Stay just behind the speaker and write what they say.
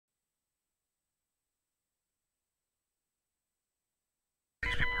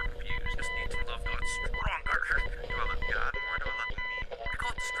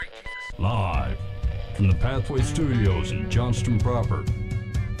from the Pathway Studios in Johnston proper.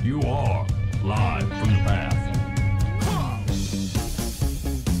 You are live from the Path.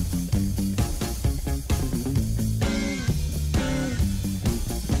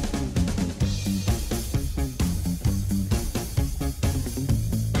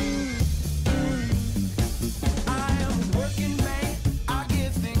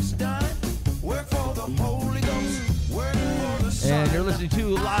 And you're listening to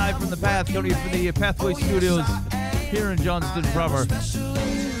Live from the Path, coming from the Pathway Studios here in Johnston proper.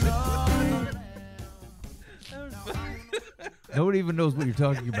 Nobody even knows what you're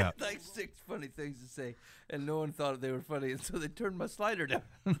talking about. Like 6 funny things to say, and no one thought they were funny, and so they turned my slider down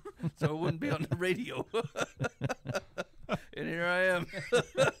so it wouldn't be on the radio. And here I am.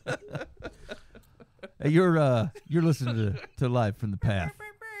 Hey, you're listening to Live from the Path.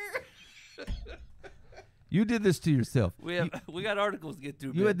 You did this to yourself. We got articles to get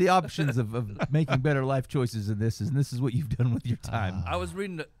through. You had the options of making better life choices in this, and this is what you've done with your time. I was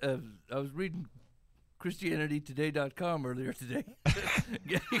reading ChristianityToday.com earlier today.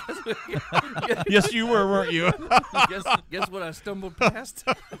 Yes, you were, weren't you? Guess what I stumbled past?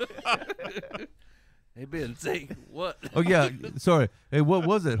 Hey, Ben, say what? Oh, yeah. Sorry. Hey, what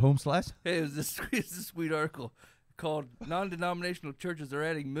was it? Home Slash? Hey, it was this sweet article called "Non-Denominational Churches Are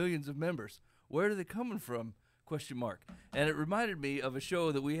Adding Millions of Members. Where are they coming from? ? And it reminded me of a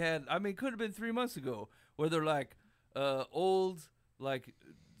show that we had. I mean, could have been 3 months ago, where they're like old, like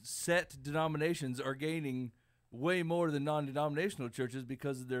set denominations are gaining way more than non-denominational churches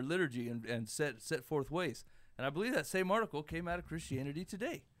because of their liturgy and set forth ways. And I believe that same article came out of Christianity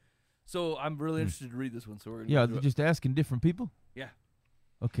Today. So I'm really interested to read this one. So we're Yeah, they're just asking different people? Yeah.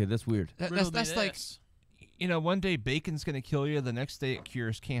 Okay, that's weird. That's like, one day bacon's going to kill you, the next day it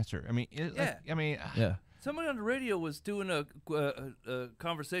cures cancer. I mean, Yeah. Somebody on the radio was doing a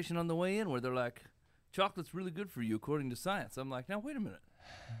conversation on the way in where they're like, chocolate's really good for you according to science. I'm like, now wait a minute.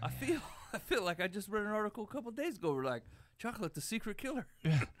 I feel like I just read an article a couple days ago where like, chocolate the secret killer.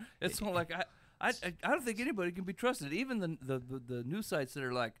 It's not like I don't think anybody can be trusted. Even the news sites that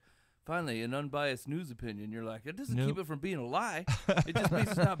are like, finally an unbiased news opinion. You're like, it doesn't keep it from being a lie. It just means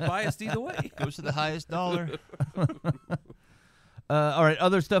it's not biased either way. Goes to the highest dollar. All right,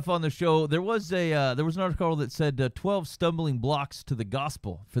 other stuff on the show. There was an article that said 12 stumbling blocks to the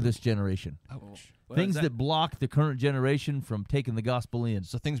gospel for this generation. Ouch. Things that block the current generation from taking the gospel in.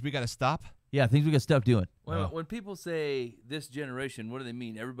 So things we got to stop? Yeah, things we got to stop doing. Well, when people say this generation, what do they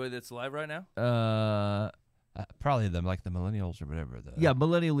mean? Everybody that's alive right now? Probably them, like the millennials or whatever. Yeah,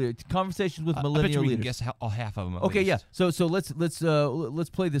 millennial leaders. Conversations with millennial I bet you we leaders. can guess all half of them. At Okay, least. yeah. So let's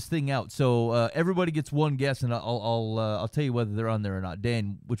play this thing out. So everybody gets one guess, and I'll tell you whether they're on there or not.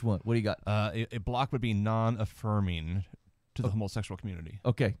 Dan, which one? What do you got? A block would be non-affirming to the homosexual community.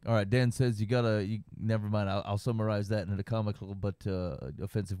 Okay, all right. Dan says you never mind. I'll summarize that in a comical but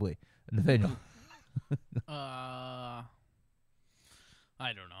offensive way. Nathaniel.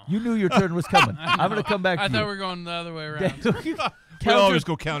 I don't know. You knew your turn was coming. I'm going to come back to you. I thought we were going the other way around. We always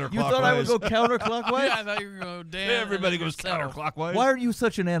go counterclockwise. You thought I would go counterclockwise? Yeah, I thought you were going down. Everybody goes counterclockwise. Why are you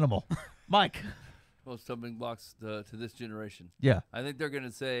such an animal? Mike. Well, stumbling blocks to this generation. Yeah. I think they're going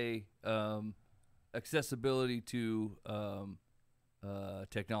to say accessibility to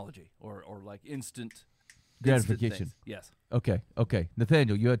technology or like instant gratification. Things. Yes. Okay.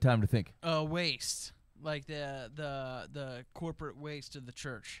 Nathaniel, you had time to think. Waste. Like the corporate waste of the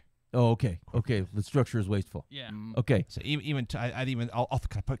church. Oh, okay. The structure is wasteful. Yeah. Okay. So can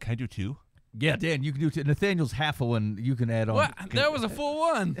I do two? Yeah, Dan, you can do two. Nathaniel's half a one. You can add on. What? That was a full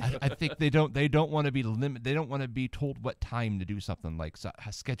one. I think they don't want to be They don't want to be told what time to do something, like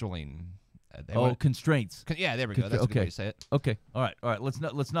scheduling. Constraints. Yeah, there we go. That's a good way to say it. Okay. All right.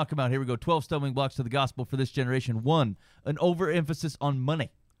 Let's knock them out. Here we go. 12 stumbling blocks to the gospel for this generation. 1, an overemphasis on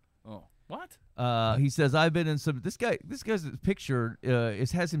money. Oh. What? He says, I've been in some. This guy's picture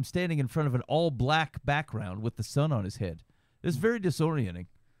has him standing in front of an all black background with the sun on his head. It's very disorienting.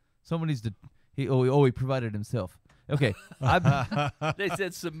 Someone needs to. He provided himself. Okay. They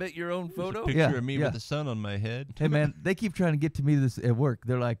said submit your own photo. Picture of me with the sun on my head. Hey man, they keep trying to get to me this at work.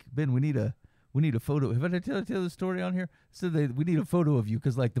 They're like, Ben, we need a photo. Have I tell the story on here? So we need a photo of you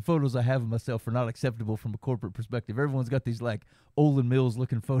because like the photos I have of myself are not acceptable from a corporate perspective. Everyone's got these like Olin Mills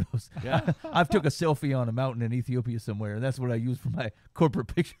looking photos. Yeah. I've took a selfie on a mountain in Ethiopia somewhere, and that's what I use for my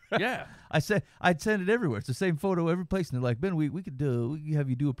corporate picture. Yeah. I'd send it everywhere. It's the same photo every place, and they're like, Ben, we could have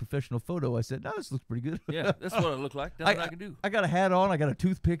you do a professional photo. I said, no, this looks pretty good. Yeah, that's what it looked like. That's what I can do. I got a hat on. I got a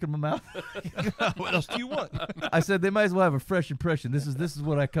toothpick in my mouth. What else do you want? I said they might as well have a fresh impression. This is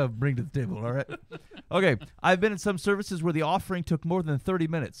what I come bring to the table. All right. Okay. I've been in some services where the offering took more than 30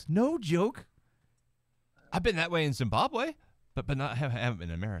 minutes. No joke. I've been that way in Zimbabwe, but not haven't been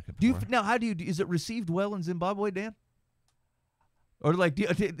in America Do before. you now? How do you? Is it received well in Zimbabwe, Dan? Or like,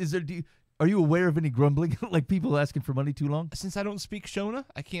 are you aware of any grumbling, like people asking for money too long? Since I don't speak Shona,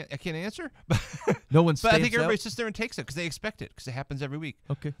 I can't answer. No one. But I think stamps everybody out? sits there and takes it because they expect it because it happens every week.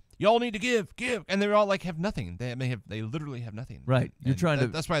 Okay. Y'all need to give, and they're all like have nothing. They literally have nothing. Right. You're And trying to.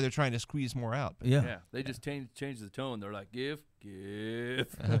 That's why they're trying to squeeze more out. Yeah. Yeah, they just change the tone. They're like, give, give.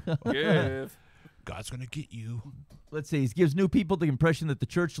 God's gonna get you. Let's see. He gives new people the impression that the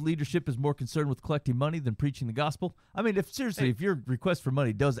church leadership is more concerned with collecting money than preaching the gospel. I mean, if your request for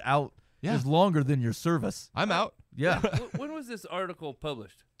money does out Yeah. is longer than your service. I'm out. Yeah. When was this article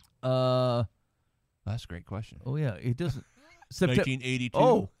published? That's a great question. Oh yeah. It doesn't. September.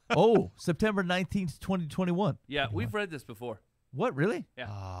 1982. September 19th, 2021. Yeah, we've read this before. What really? Yeah.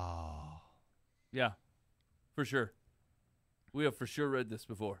 Oh. Yeah, for sure. We have for sure read this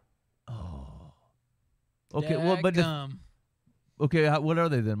before. Okay. Well, but okay. What are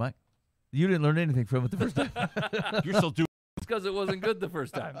they then, Mike? You didn't learn anything from it the first time. You're still doing. It's because it wasn't good the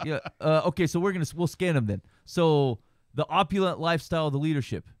first time. Yeah. Okay. So we'll scan them then. So the opulent lifestyle of the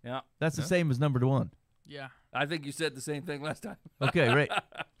leadership. Yeah, That's the same as number 1. Yeah. I think you said the same thing last time. Okay. Right. I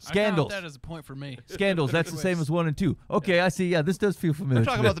Scandals. count that as a point for me. Scandals. That's the same as 1 and 2. Okay. I see. Yeah. This does feel familiar. I'm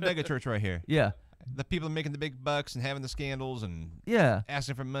talking about the mega church right here. Yeah. The people making the big bucks and having the scandals and Yeah.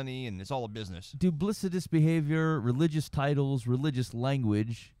 asking for money, and it's all a business. Duplicitous behavior, religious titles, religious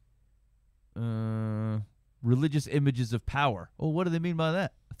language, religious images of power. Oh, what do they mean by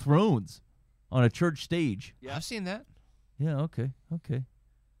that? Thrones on a church stage. Yeah. I've seen that. Yeah, okay.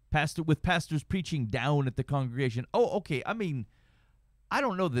 Pastors preaching down at the congregation. Oh, okay. I mean, I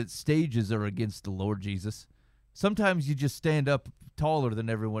don't know that stages are against the Lord Jesus. Sometimes you just stand up taller than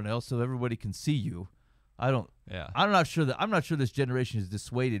everyone else so everybody can see you. Yeah. I'm not sure this generation is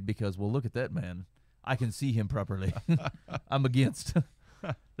dissuaded because, well, look at that man. I can see him properly. I'm against.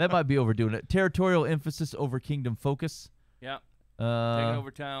 That might be overdoing it. Territorial emphasis over kingdom focus. Yeah, taking Uh,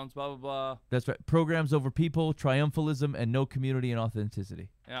 over towns, blah blah blah. that's right. Programs over people, triumphalism, and no community and authenticity.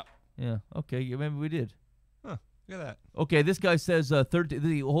 Yeah, Yeah. Okay. Yeah, maybe we did. Look at that. Okay. This guy says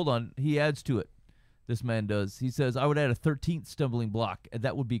 13. Hold on. He adds to it. This man does. He says, I would add a 13th stumbling block, and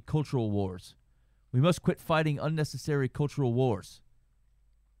that would be cultural wars. We must quit fighting unnecessary cultural wars.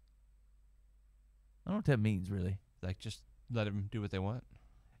 I don't know what that means, really. Like, just let them do what they want.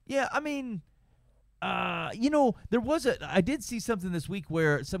 Yeah, I mean, I did see something this week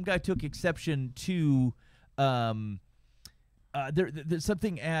where some guy took exception to, there's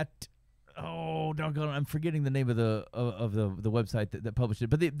something at, oh doggone, I'm forgetting the name of the website that published it.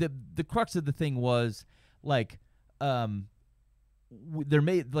 But the crux of the thing was like, there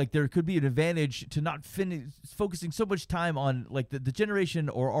could be an advantage to not focusing so much time on like the generation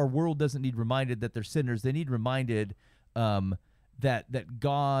or our world doesn't need reminded that they're sinners. They need reminded that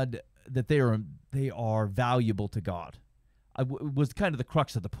God, that they are valuable to God. Was kind of the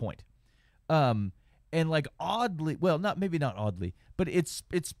crux of the point. And like oddly, well, not oddly, but it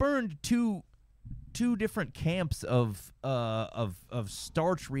spurned two different camps of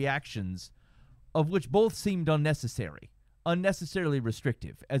starch reactions, of which both seemed unnecessarily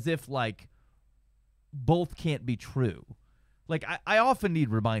restrictive, as if like both can't be true. Like I often need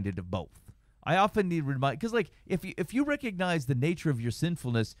reminded of both. I often need remind because like if you recognize the nature of your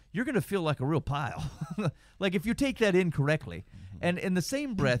sinfulness, you're gonna feel like a real pile. Like if you take that in correctly, and in the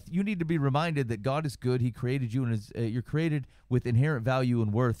same breath, you need to be reminded that God is good. He created you, and you're created with inherent value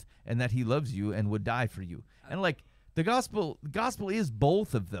and worth, and that He loves you and would die for you. And like the gospel is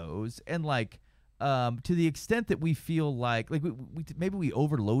both of those, and like to the extent that we feel like we maybe we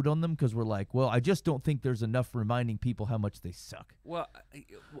overload on them because we're like, well, I just don't think there's enough reminding people how much they suck. Well,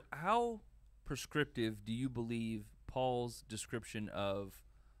 how prescriptive do you believe Paul's description of,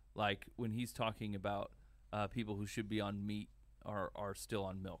 like, when he's talking about people who should be on meat are still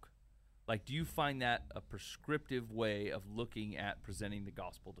on milk? Like, do you find that a prescriptive way of looking at presenting the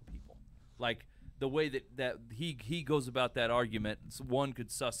gospel to people? Like, the way that he goes about that argument, one could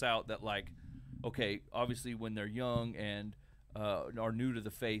suss out that, like, okay, obviously when they're young and are new to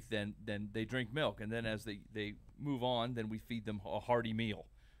the faith, then they drink milk, and then as they move on, then we feed them a hearty meal,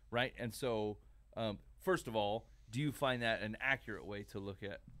 right? And so, first of all, do you find that an accurate way to look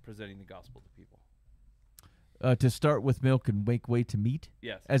at presenting the gospel to people? To start with milk and make way to meat.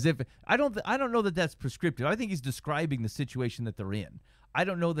 Yes. As if I don't know that that's prescriptive. I think he's describing the situation that they're in. I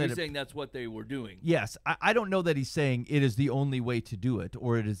don't know that You're saying that's what they were doing. Yes, I don't know that he's saying it is the only way to do it,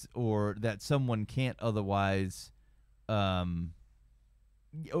 or that someone can't otherwise, or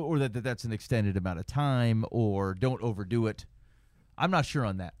that that's an extended amount of time, or don't overdo it. I'm not sure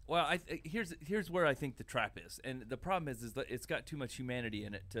on that. Well, here's where I think the trap is, and the problem is that it's got too much humanity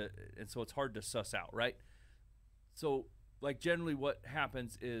in it, and so it's hard to suss out, right? So, like, generally, what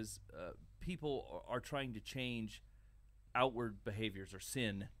happens is people are trying to change outward behaviors or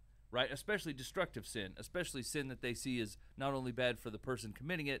sin, right? Especially destructive sin, especially sin that they see is not only bad for the person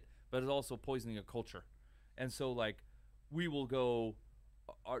committing it, but is also poisoning a culture. And so, like, we will go.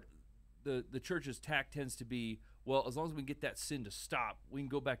 The church's tack tends to be, well, as long as we can get that sin to stop, we can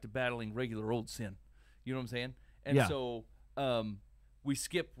go back to battling regular old sin. You know what I'm saying? And Yeah. so we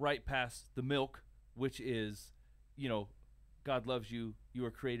skip right past the milk, which is, God loves you. You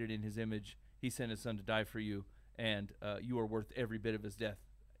are created in his image. He sent his son to die for you, and you are worth every bit of his death.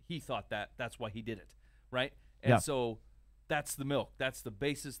 He thought that. That's why he did it, right? And Yeah. so that's the milk. That's the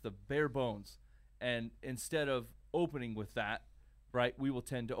basis, the bare bones. And instead of opening with that, right, we will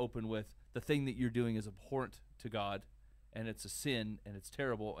tend to open with the thing that you're doing is abhorrent to God, and it's a sin, and it's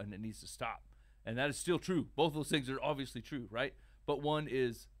terrible, and it needs to stop. And that is still true. Both those things are obviously true, right? But one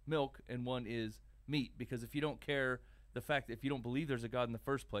is milk and one is meat, because if you don't care, the fact that if you don't believe there's a God in the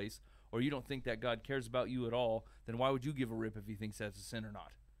first place, or you don't think that God cares about you at all, then why would you give a rip if he thinks that's a sin or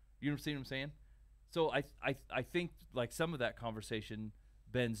not? You know what I'm saying? So I think, like, some of that conversation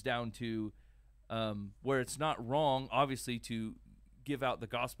bends down to where it's not wrong, obviously, to give out the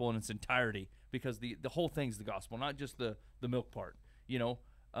gospel in its entirety, because the whole thing's the gospel, not just the milk part,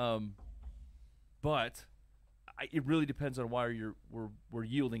 but it really depends on why we're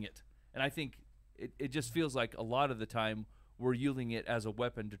yielding it. And I think it just feels like a lot of the time we're yielding it as a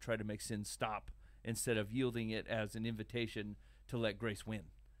weapon to try to make sin stop, instead of yielding it as an invitation to let grace win,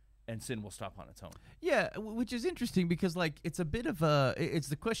 and sin will stop on its own. Yeah, which is interesting because, like, it's a bit of it's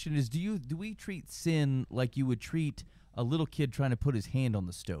the question is, do we treat sin like you would treat a little kid trying to put his hand on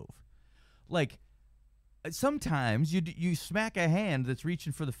the stove? Like, sometimes you smack a hand that's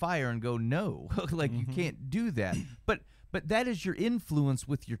reaching for the fire and go, no, like, you can't do that. But that is your influence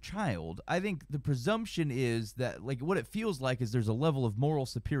with your child. I think the presumption is that, like, what it feels like is there's a level of moral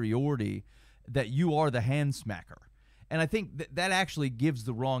superiority that you are the hand smacker. And I think that actually gives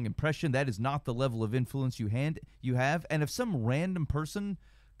the wrong impression. That is not the level of influence you have. And if some random person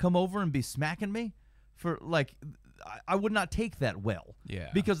come over and be smacking me for, like, I would not take that well. Yeah.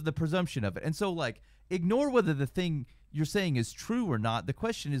 Because of the presumption of it. And so, like, ignore whether the thing you're saying is true or not. The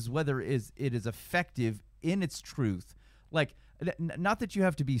question is whether it is effective in its truth. Like, not that you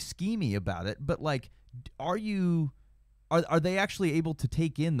have to be schemy about it, but, like, are they actually able to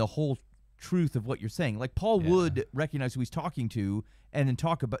take in the whole truth of what you're saying? Like, Paul would recognize who he's talking to and then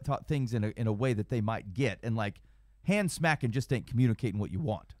talk things in a way that they might get. And, like, hand smacking just ain't communicating what you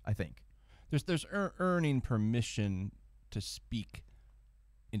want, I think. There's earning permission to speak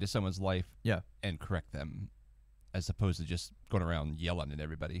into someone's life, and correct them, as opposed to just going around yelling at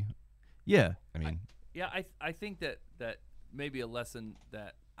everybody. Yeah, I mean, I think that maybe a lesson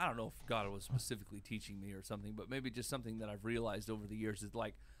that, I don't know if God was specifically teaching me or something, but maybe just something that I've realized over the years is,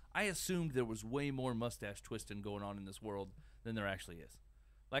 like, I assumed there was way more mustache twisting going on in this world than there actually is.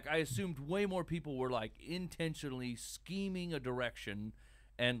 Like, I assumed way more people were, like, intentionally scheming a direction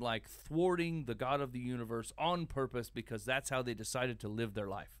and, like, thwarting the God of the universe on purpose because that's how they decided to live their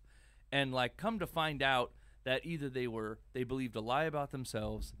life. And, like, come to find out that either they believed a lie about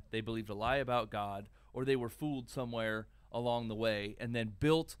themselves, they believed a lie about God, or they were fooled somewhere along the way and then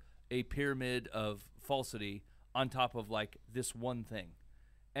built a pyramid of falsity on top of, like, this one thing.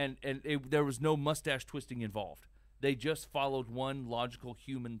 And there was no mustache twisting involved. They just followed one logical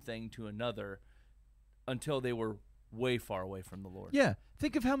human thing to another until they were way far away from the Lord. Yeah.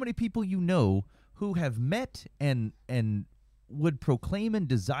 Think of how many people you know who have met and would proclaim and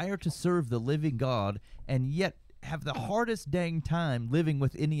desire to serve the living God and yet have the hardest dang time living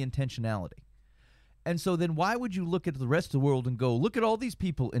with any intentionality. And so then why would you look at the rest of the world and go, look at all these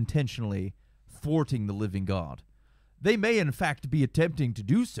people intentionally thwarting the living God? They may, in fact, be attempting to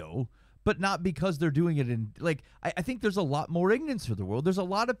do so, but not because they're doing it in, like, I think there's a lot more ignorance for the world. There's a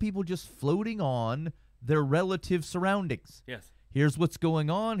lot of people just floating on their relative surroundings. Yes. Here's what's going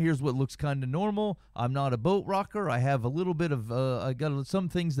on. Here's what looks kind of normal. I'm not a boat rocker. I have a little bit of, I got some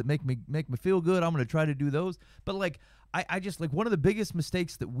things that make me feel good. I'm going to try to do those. But, like, I just, like, one of the biggest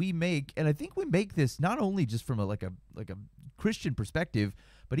mistakes that we make, and I think we make this not only just from a Christian perspective,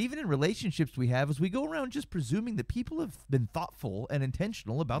 but even in relationships we have, is we go around just presuming that people have been thoughtful and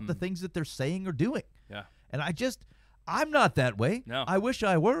intentional about the things that they're saying or doing. Yeah. And I'm not that way. No. I wish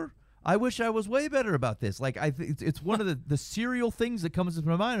I were. I wish I was way better about this. Like, it's one of the serial things that comes to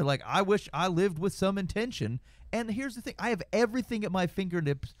my mind. Like, I wish I lived with some intention. And here's the thing. I have everything at my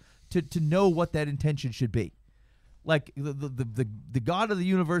fingertips to know what that intention should be. Like the God of the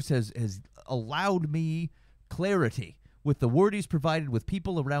universe has allowed me clarity with the word he's provided, with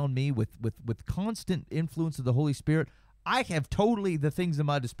people around me, with constant influence of the Holy Spirit. I have totally the things at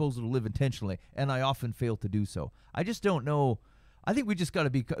my disposal to live intentionally, and I often fail to do so. I just don't know. I think we just got to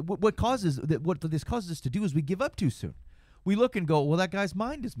be. What this causes us to do is we give up too soon. We look and go, well, that guy's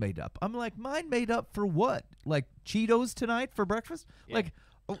mind is made up. I'm like, mind made up for what? Like Cheetos tonight for breakfast? Yeah.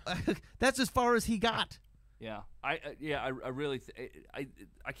 Like, that's as far as he got. Yeah, I really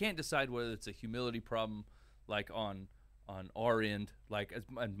I can't decide whether it's a humility problem, like on our end, like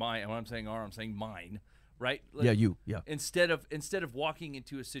and mine. When I'm saying our, I'm saying mine. Right? Like, yeah, you. Yeah. Instead of walking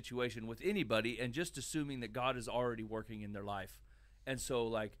into a situation with anybody and just assuming that God is already working in their life, and so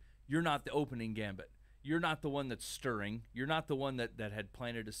like you're not the opening gambit, you're not the one that's stirring, you're not the one that had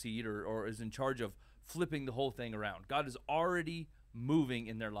planted a seed or is in charge of flipping the whole thing around. God is already moving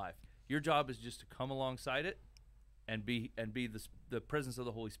in their life. Your job is just to come alongside it, and be the presence of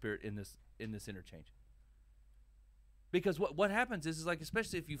the Holy Spirit in this interchange. Because what happens is like,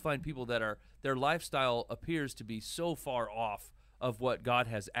 especially if you find people that their lifestyle appears to be so far off of what God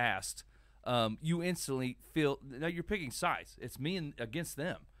has asked, you instantly feel now you're picking sides. It's me against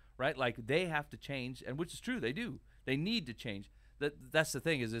them, right? Like they have to change, and which is true, they do. They need to change. That's the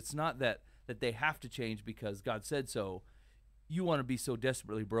thing is it's not that they have to change because God said so. You want to be so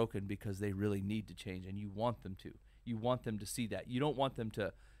desperately broken because they really need to change, and you want them to. You want them to see that. You don't want them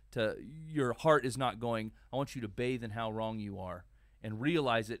to your heart is not going, I want you to bathe in how wrong you are and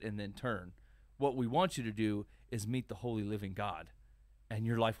realize it and then turn. What we want you to do is meet the holy living God, and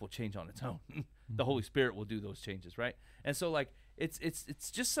your life will change on its own. The Holy Spirit will do those changes, right? And so like it's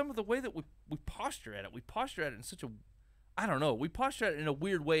just some of the way that we posture at it. We posture at it in such a, I don't know, we posture at it in a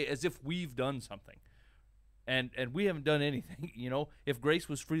weird way as if we've done something. And we haven't done anything. You know, if grace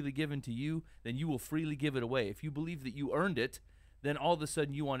was freely given to you, then you will freely give it away. If you believe that you earned it, then all of a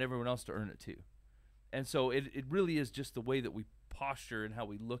sudden you want everyone else to earn it too. And so it really is just the way that we posture and how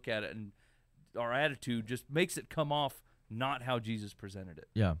we look at it, and our attitude just makes it come off not how Jesus presented it.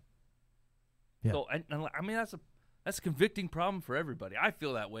 Yeah. Yeah. So, and I mean, that's a convicting problem for everybody. I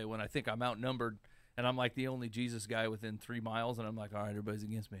feel that way when I think I'm outnumbered and I'm like the only Jesus guy within 3 miles, and I'm like, all right, everybody's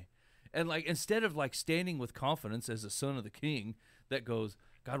against me. And like, instead of like standing with confidence as a son of the King that goes,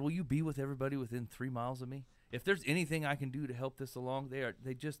 God, will you be with everybody within 3 miles of me? If there's anything I can do to help this along,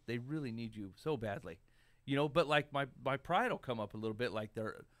 they really need you so badly, you know. But like my pride will come up a little bit, like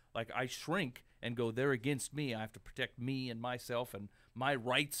I shrink and go, they're against me. I have to protect me and myself and my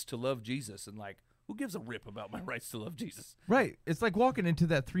rights to love Jesus. And like, who gives a rip about my rights to love Jesus? Right. It's like walking into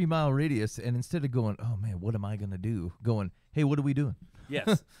that 3 mile radius, and instead of going, oh man, what am I gonna do? Going, hey, what are we doing?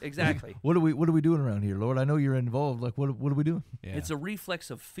 Yes, exactly. What are we doing around here, Lord? I know you're involved. Like, what are we doing? Yeah. It's a reflex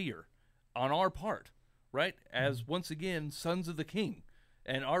of fear on our part. Right? As, once again, sons of the King.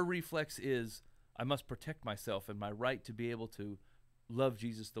 And our reflex is, I must protect myself and my right to be able to love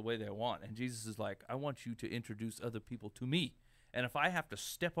Jesus the way that I want. And Jesus is like, I want you to introduce other people to me. And if I have to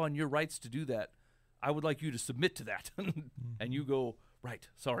step on your rights to do that, I would like you to submit to that. And you go, right,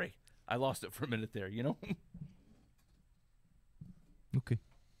 sorry, I lost it for a minute there, you know? Okay.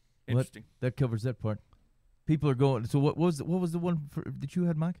 Interesting. Well, that covers that part. People are going, so what was the one that you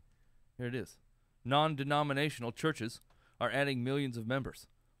had, Mike? Here it is. Non-denominational churches are adding millions of members.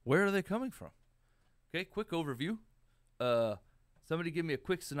 Where are they coming from? Okay, quick overview. Somebody give me a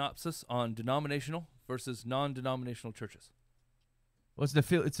quick synopsis on denominational versus non-denominational churches. Well,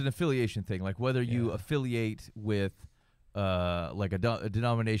 it's an affiliation thing, like whether you affiliate with like a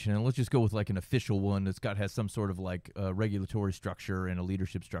denomination, and let's just go with like an official one that's has some sort of like regulatory structure and a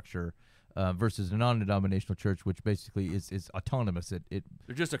leadership structure. Versus a non-denominational church, which basically is autonomous. They're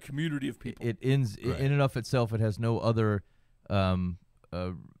just a community of people. It ends in and of itself. It has no other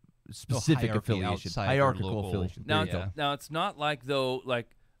specific affiliation, hierarchical affiliation. Now it's not like though like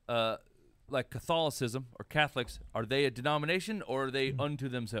Catholicism or Catholics. Are they a denomination or are they unto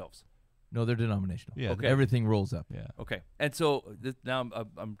themselves? No, they're denominational. Yeah, okay. Everything rolls up. Yeah. Okay, and so now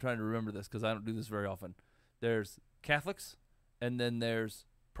I'm trying to remember this because I don't do this very often. There's Catholics, and then there's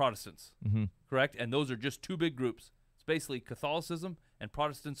Protestants, correct? And those are just 2 big groups. It's basically Catholicism, and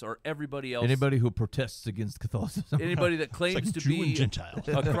Protestants are everybody else. Anybody who protests against Catholicism. Anybody that claims like to Jew be and Gentile.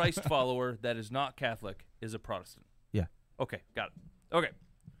 a Christ follower that is not Catholic is a Protestant. Yeah. Okay, got it. Okay,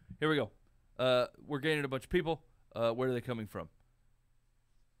 here we go. We're gaining a bunch of people. Where are they coming from?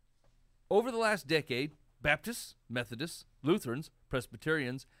 Over the last decade, Baptists, Methodists, Lutherans,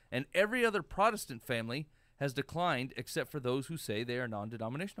 Presbyterians, and every other Protestant family has declined except for those who say they are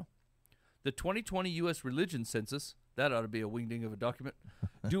non-denominational. The 2020 U.S. religion census That ought to be a wingding of a document.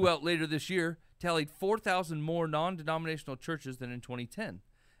 Due out later this year, tallied 4,000 more non-denominational churches than in 2010,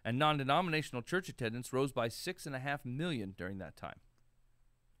 and non-denominational church attendance rose by 6.5 million during that time.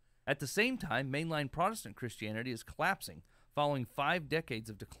 At the same time, mainline Protestant Christianity is collapsing, following 5 decades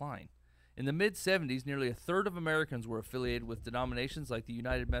of decline. In the mid-'70s, nearly a third of Americans were affiliated with denominations like the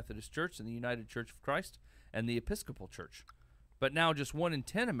United Methodist Church and the United Church of Christ and the Episcopal Church. But now just 1 in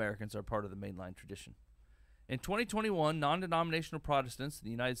 10 Americans are part of the mainline tradition. In 2021, non-denominational Protestants in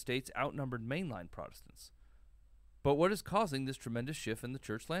the United States outnumbered mainline Protestants. But what is causing this tremendous shift in the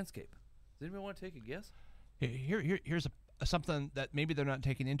church landscape? Does anybody want to take a guess? Here's something that maybe they're not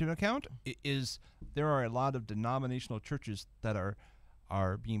taking into account, is there are a lot of denominational churches that are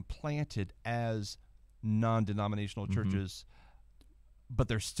being planted as non-denominational churches, but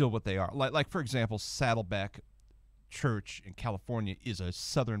they're still what they are. Like for example, Saddleback Church in California is a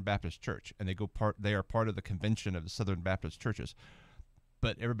Southern Baptist church, and they are part of the convention of the Southern Baptist churches,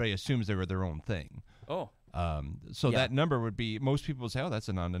 but everybody assumes they were their own thing. That number would be, most people would say, oh, that's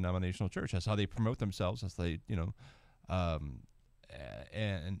a non-denominational church. That's how they promote themselves. That's and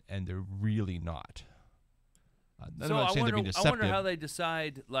they're really not. So I wonder how they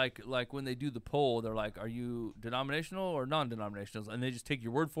decide, like when they do the poll, they're like, are you denominational or non-denominational? And they just take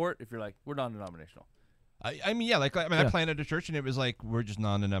your word for it if you're like, we're non-denominational. I planted a church, and it was like, we're just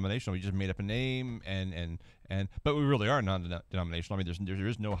non-denominational. We just made up a name, but we really are non-denominational. I mean, there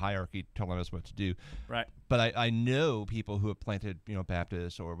is no hierarchy telling us what to do. Right. But I know people who have planted,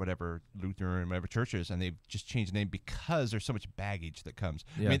 Baptist or whatever, Lutheran, whatever churches, and they've just changed the name because there's so much baggage that comes.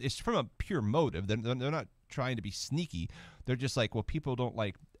 Yeah. I mean, it's from a pure motive. They're not trying to be sneaky. They're just like, well, people don't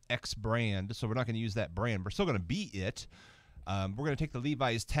like X brand, so we're not going to use that brand. We're still going to be it. We're going to take the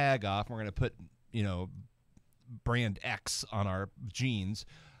Levi's tag off, and we're going to put, brand X on our jeans,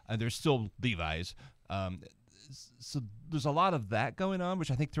 and there's still Levi's. So there's a lot of that going on,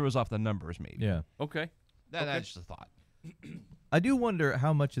 which I think throws off the numbers maybe. Yeah. Okay. That's just a thought. I do wonder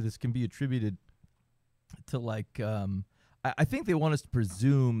how much of this can be attributed to I think they want us to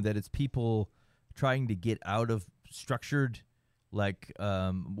presume that it's people trying to get out of structured,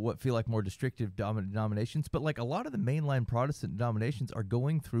 what feel like more restrictive denominations, but a lot of the mainline Protestant denominations are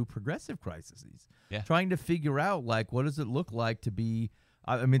going through progressive crises, trying to figure out what does it look like to be.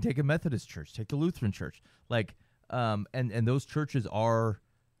 I mean, take a Methodist church, take a Lutheran church, and those churches are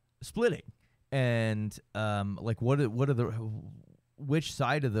splitting, and which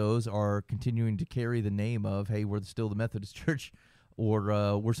side of those are continuing to carry the name of, hey, we're still the Methodist church,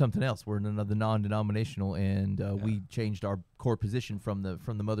 or we're something else. We're another non-denominational, and we changed our core position from the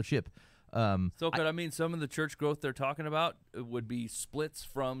mothership. Some of the church growth they're talking about would be splits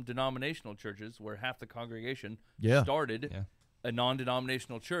from denominational churches, where half the congregation started a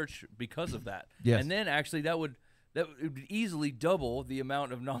non-denominational church because of that. Yes. And then actually that would easily double the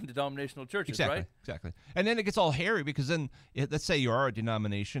amount of non-denominational churches, right? Exactly. And then it gets all hairy, because then let's say you are a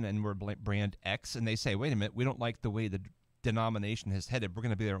denomination and we're brand X, and they say, wait a minute, we don't like the way the denomination has headed. We're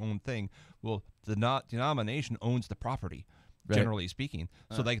going to be their own thing. Well, the denomination owns the property, generally speaking.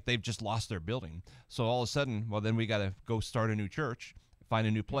 So they've just lost their building. So all of a sudden, well, then we got to go start a new church, find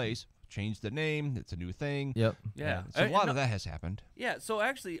a new place, change the name. It's a new thing. Yep. Yeah. So a lot of that has happened. Yeah. So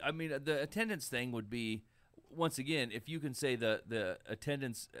actually, I mean, the attendance thing would be, once again, if you can say the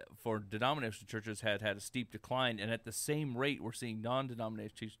attendance for denominational churches had a steep decline, and at the same rate we're seeing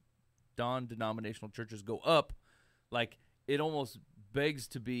non-denominational churches go up, it almost begs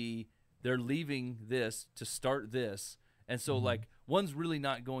to be they're leaving this to start this, and so one's really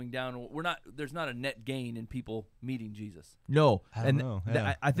not going down. There's not a net gain in people meeting Jesus. No, I don't know.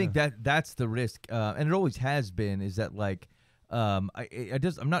 Yeah. I think that's the risk, and it always has been. Is that I'm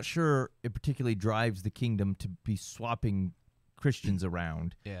not sure it particularly drives the kingdom to be swapping Christians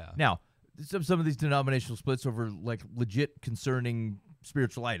around. Yeah. Now, some of these denominational splits over legit concerning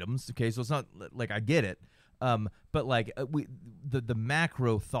spiritual items. Okay, so it's not I get it. But the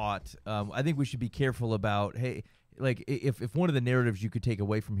macro thought, I think we should be careful about, hey, if one of the narratives you could take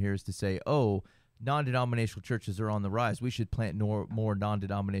away from here is to say, oh, non-denominational churches are on the rise, we should plant more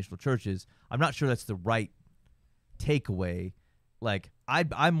non-denominational churches. I'm not sure that's the right takeaway.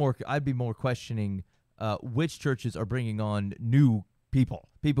 I'd be more questioning which churches are bringing on new people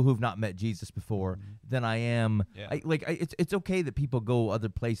who've not met Jesus before than I am. Yeah. It's okay that people go other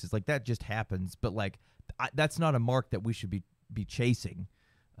places, that just happens, but that's not a mark that we should be chasing.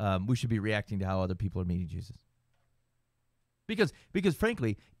 We should be reacting to how other people are meeting Jesus. Because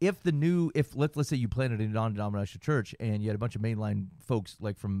frankly, if let's say you planted a non-denominational church and you had a bunch of mainline folks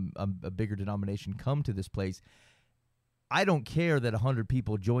from a bigger denomination come to this place, I don't care that 100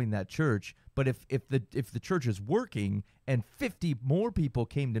 people join that church, but if the church is working and 50 more people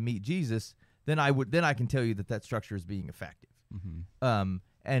came to meet Jesus, then I can tell you that structure is being effective.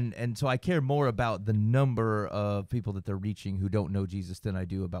 And so I care more about the number of people that they're reaching who don't know Jesus than I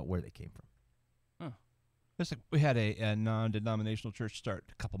do about where they came from. It's like we had a non-denominational church start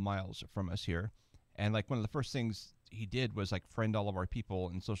a couple miles from us here, and like one of the first things he did was like friend all of our people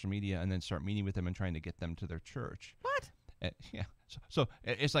in social media and then start meeting with them and trying to get them to their church. What? Yeah. So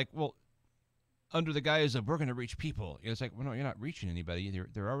it's like, well, under the guise of we're going to reach people, it's like, well, no, you're not reaching anybody.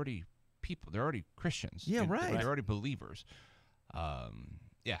 They're already people. They're already Christians. Yeah, right. They're already believers.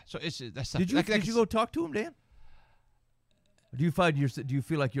 Yeah. So that's Did you go talk to him, Dan? Do you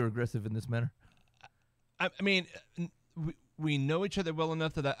feel like you're aggressive in this manner? I mean, we know each other well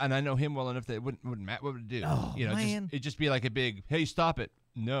enough and I know him well enough that it wouldn't matter what would do. Oh, man. It'd just be like a big, hey, stop it.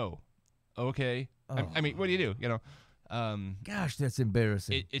 No. Okay. Oh. I mean, what do you do? Gosh, that's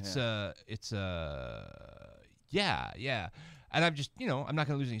embarrassing. Yeah. And I'm just, I'm not going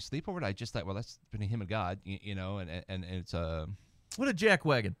to lose any sleep over it. I just thought, well, that's between him and God, and it's What a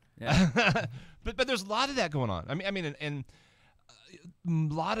jackwagon. Yeah. but there's a lot of that going on. I mean, and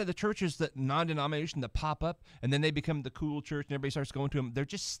a lot of the churches that non-denomination that pop up and then they become the cool church and everybody starts going to them, they're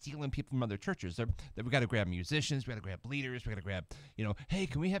just stealing people from other churches. We got to grab musicians, we got to grab leaders, we got to grab, hey,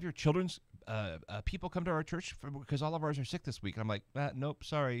 can we have your children's people come to our church because all of ours are sick this week? And I'm like, nope,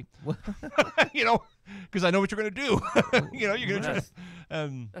 sorry. Because I know what you're going to do. You're going to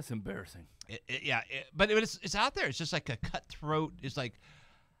try. That's embarrassing. But it's out there. It's just like a cutthroat. It's like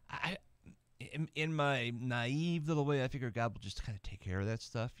in my naive little way, I figure God will just kind of take care of that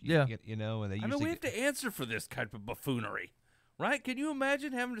stuff. And they we have to answer for this type of buffoonery, right? Can you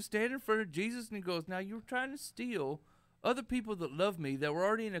imagine having to stand in front of Jesus and he goes, now you're trying to steal other people that love me that were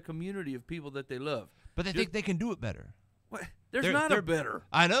already in a community of people that they love. But they think they can do it better. What? There's not a better.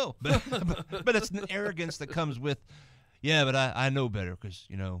 I know, but it's an arrogance that comes with, but I know better because,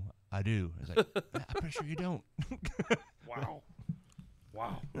 I do. It's like, I'm pretty sure you don't. Wow.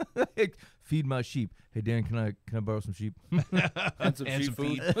 Feed my sheep. Hey Dan, can I borrow some sheep? And some sheep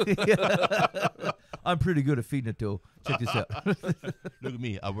food. I'm pretty good at feeding it though. Check this out. Look at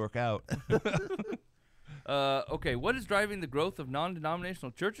me, I work out. Okay, what is driving the growth of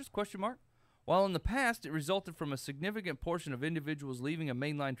non-denominational churches? ? While in the past it resulted from a significant portion of individuals leaving a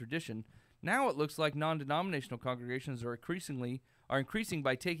mainline tradition, now it looks like non-denominational congregations are increasing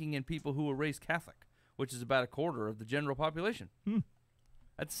by taking in people who were raised Catholic, which is about a quarter of the general population.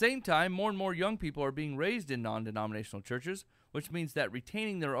 At the same time, more and more young people are being raised in non-denominational churches, which means that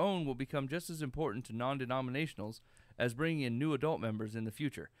retaining their own will become just as important to non-denominationals as bringing in new adult members in the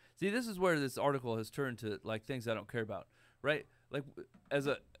future. See, this is where this article has turned to like things I don't care about, right? Like as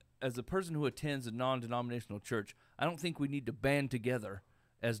a person who attends a non-denominational church, I don't think we need to band together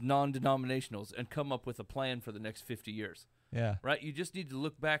as non-denominationals and come up with a plan for the next 50 years. Yeah. Right? You just need to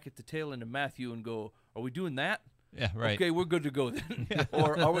look back at the tail end of Matthew and go, are we doing that? Yeah, right. Okay, we're good to go then.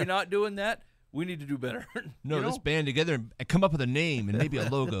 Or are we not doing that? We need to do better. No, let's band together and come up with a name and maybe a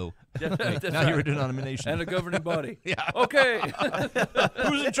logo. That's now you're a denomination. And a governing body. Yeah. Okay.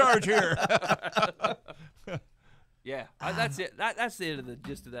 Who's in charge here? Yeah, that's it. That's the end of the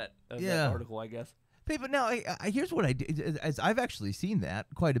gist of that article, I guess. Hey, but now here's what I do. As I've actually seen that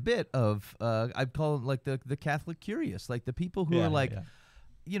quite a bit of. I'd call them like the Catholic curious, like the people who are like.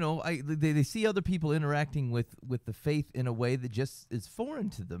 They see other people interacting with the faith in a way that just is foreign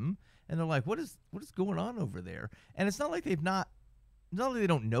to them, and they're like, what is going on over there? And it's not like they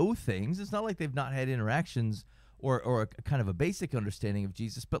don't know things. It's not like they've not had interactions or a kind of a basic understanding of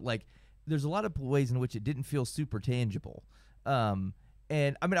Jesus, but like there's a lot of ways in which it didn't feel super tangible.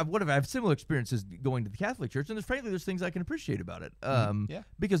 And I mean, I have similar experiences going to the Catholic Church, and there's things I can appreciate about it.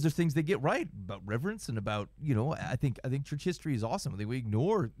 Because there's things they get right about reverence and about, I think church history is awesome. I think we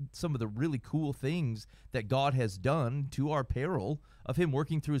ignore some of the really cool things that God has done to our peril of Him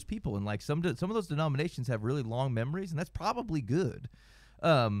working through His people, and like some of those denominations have really long memories, and that's probably good.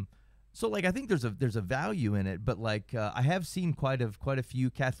 So like I think there's a value in it, but like I have seen quite a few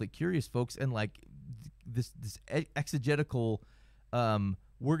Catholic curious folks, and like this exegetical.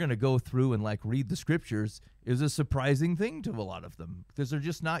 We're going to go through and like read the scriptures is a surprising thing to a lot of them because they're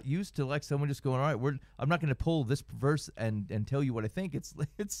just not used to like someone just going, all right, I'm not going to pull this verse and tell you what I think. We're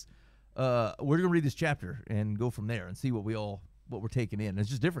going to read this chapter and go from there and see what we're taking in. It's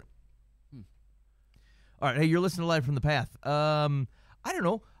just different. All right. Hey, you're listening to Live from the Path. I don't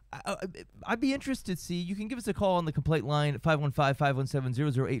know. I'd be interested to see, you can give us a call on the complaint line at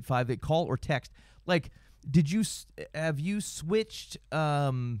 515-517-0085. Call or text. Like, have you switched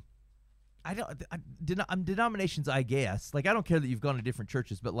denominations, I guess. Like, I don't care that you've gone to different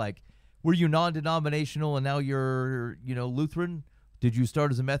churches, but like, were you non-denominational and now you're, Lutheran? Did you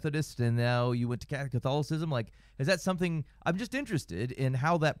start as a Methodist and now you went to Catholicism? Like, is that something? I'm just interested in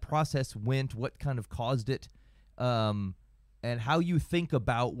how that process went, what kind of caused it, and how you think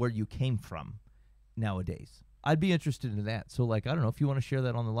about where you came from nowadays. I'd be interested in that. So, like, I don't know if you want to share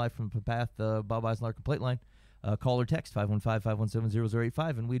that on the Live from the Path Bob Eisenlark complaint line. Call or text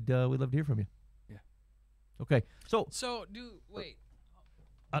 515-517-0085, and we'd love to hear from you. Yeah. Okay. So wait.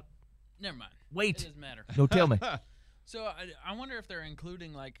 Never mind. Wait. It doesn't matter. No, tell me. So I wonder if they're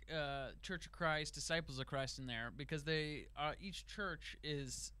including like Church of Christ, Disciples of Christ in there, because they each church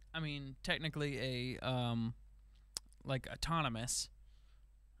is, I mean, technically a like autonomous,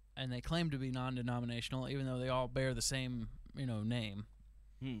 and they claim to be non-denominational, even though they all bear the same name.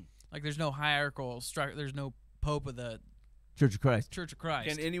 Like there's no hierarchical structure. There's no Pope of the Church of Christ. Church of Christ.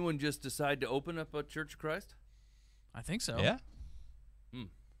 Can anyone just decide to open up a Church of Christ? I think so. Yeah.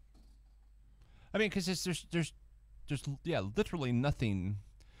 I mean, because there's literally nothing.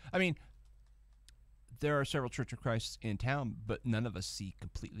 I mean, there are several Church of Christ in town, but none of us see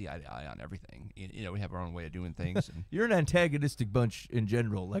completely eye to eye on everything. We have our own way of doing things. And You're an antagonistic bunch in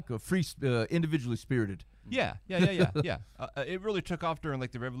general, like a free, individually spirited. Yeah. It really took off during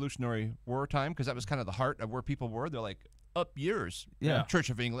like the Revolutionary War time, because that was kind of the heart of where people were. They're like, up yours, Yeah. Church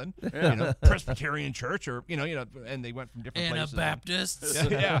of England, Presbyterian Church, or and they went from different places. Anabaptists.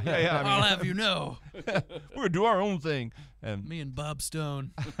 Yeah. I mean, I'll have you know. we're gonna do our own thing. Me and Bob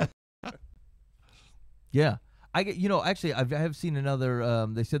Stone. Yeah. I get, actually, I have seen another.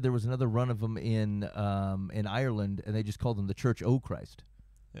 They said there was another run of them in Ireland, and they just called them the Church O' Christ.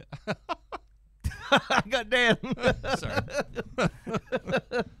 Yeah. God damn. Sorry.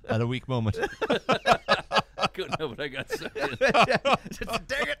 At a weak moment. I couldn't help what I got saying.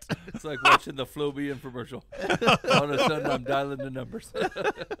 Dang it. It's like watching the Flobian commercial. All of a sudden, I'm dialing the numbers.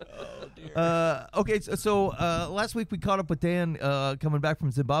 Okay, so last week we caught up with Dan coming back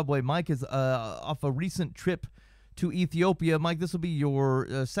from Zimbabwe. Mike is off a recent trip to Ethiopia. Mike, this will be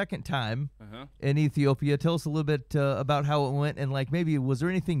your second time in Ethiopia. Tell us a little bit about how it went, and like maybe was there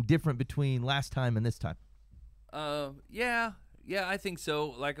anything different between last time and this time? Yeah, I think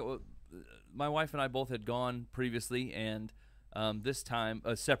so. Like my wife and I both had gone previously, and this time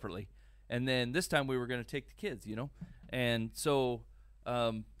separately, and then this time we were going to take the kids, and so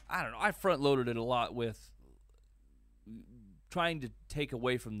I don't know. I front loaded it a lot with trying to take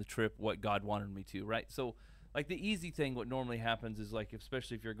away from the trip what God wanted me to, right? So like the easy thing, what normally happens is like,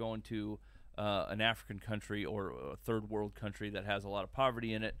 especially if you're going to an African country or a third world country that has a lot of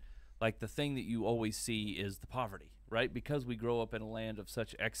poverty in it, like the thing that you always see is the poverty, right? Because we grow up in a land of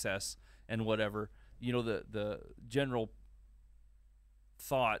such excess and whatever, the general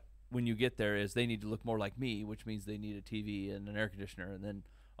thought when you get there is they need to look more like me, which means they need a TV and an air conditioner, and then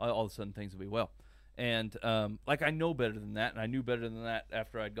all of a sudden things will be well. And like I know better than that, and I knew better than that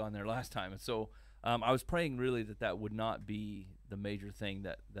after I'd gone there last time. And so I was praying really that would not be the major thing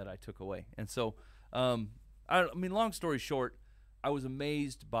that I took away. And so, I mean, long story short, I was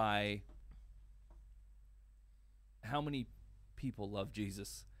amazed by how many people love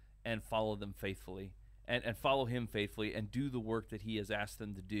Jesus and follow them faithfully, and follow him faithfully, and do the work that he has asked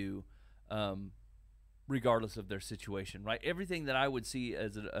them to do, regardless of their situation, right? Everything that I would see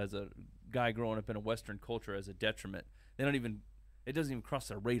as a guy growing up in a Western culture as a detriment, it doesn't even cross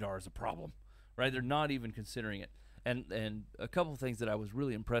their radar as a problem, right? They're not even considering it. And a couple of things that I was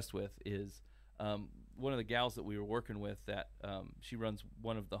really impressed with is one of the gals that we were working with that she runs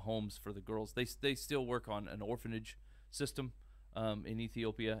one of the homes for the girls. They still work on an orphanage system in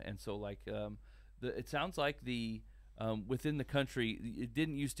Ethiopia, and so like it sounds like the within the country, it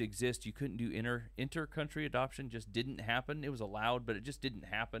didn't used to exist. You couldn't do inter-country adoption; just didn't happen. It was allowed, but it just didn't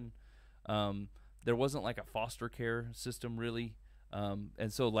happen. There wasn't like a foster care system really,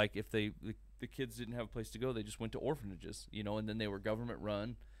 and so like if the kids didn't have a place to go, they just went to orphanages, and then they were government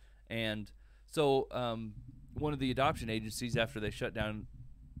run. And so one of the adoption agencies, after they shut down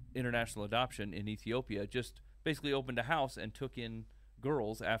international adoption in Ethiopia, just basically opened a house and took in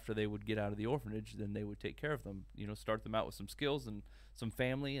girls after they would get out of the orphanage. Then they would take care of them, start them out with some skills and some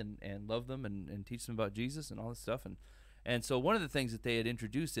family, and love them and teach them about Jesus and all this stuff. And so one of the things that they had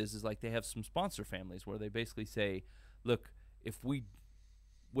introduced is like they have some sponsor families where they basically say, look, if we,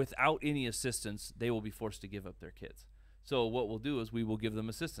 without any assistance, they will be forced to give up their kids. So what we'll do is we will give them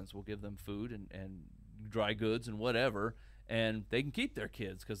assistance. We'll give them food and dry goods and whatever, and they can keep their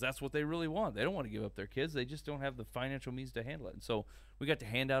kids because that's what they really want. They don't want to give up their kids. They just don't have the financial means to handle it. And so we got to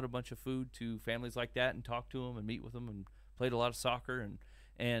hand out a bunch of food to families like that and talk to them and meet with them and played a lot of soccer.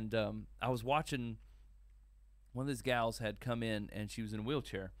 And I was watching one of these gals had come in, and she was in a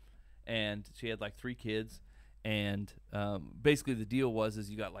wheelchair, and she had like 3 kids. And basically the deal was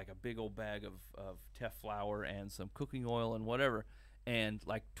you got like a big old bag of teff flour and some cooking oil and whatever, and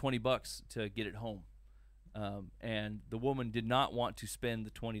like $20 to get it home. And the woman did not want to spend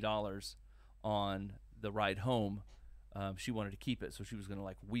the $20 on the ride home. She wanted to keep it, so she was going to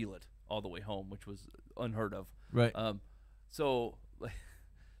like wheel it all the way home, which was unheard of. Right.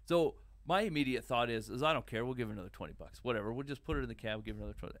 So my immediate thought is I don't care. We'll give her another $20. Whatever. We'll just put her in the cab. We'll give her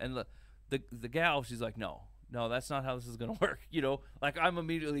another 20. And the gal, she's like, no, that's not how this is going to work. You know, like I'm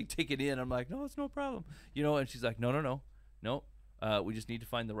immediately taking in. I'm like, no, it's no problem. You know, and she's like, no. We just need to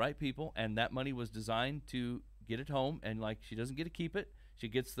find the right people. And that money was designed to get it home. And like, she doesn't get to keep it. She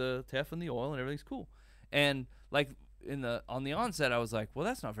gets the teff and the oil and everything's cool. And like on the onset, I was like, well,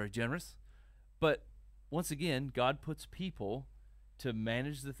 that's not very generous. But once again, God puts people to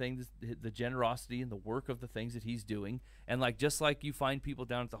manage the things, the generosity and the work of the things that he's doing. And like, just like you find people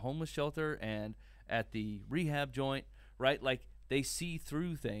down at the homeless shelter and at the rehab joint, right? Like they see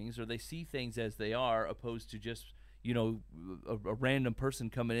through things, or they see things as they are, opposed to just, you know, a random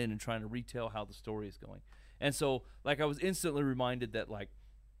person coming in and trying to retell how the story is going. And so like I was instantly reminded that like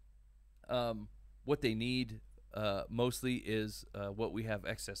what they need mostly is what we have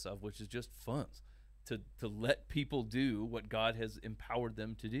excess of, which is just funds to let people do what God has empowered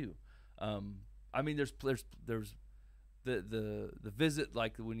them to do. I mean, there's the visit,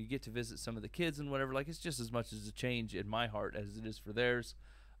 like when you get to visit some of the kids and whatever, like it's just as much as a change in my heart as it is for theirs.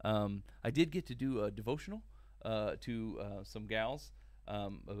 I did get to do a devotional to some gals,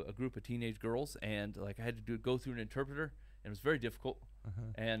 a group of teenage girls, and like I had to go through an interpreter, and it was very difficult.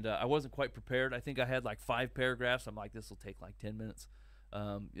 And I wasn't quite prepared. I think I had like 5 paragraphs. I'm like, this will take like 10 minutes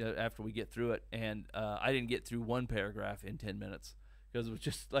after we get through it. And I didn't get through 1 paragraph in 10 minutes because it was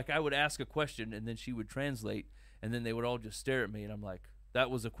just like I would ask a question and then she would translate, and then they would all just stare at me, and I'm like, that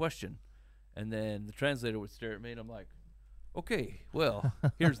was a question. And then the translator would stare at me, and I'm like, okay, well,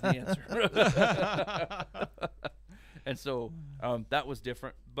 here's the answer. And so that was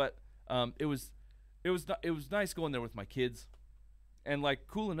different, but it was nice going there with my kids. And like,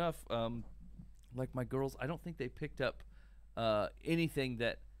 cool enough, like my girls, I don't think they picked up anything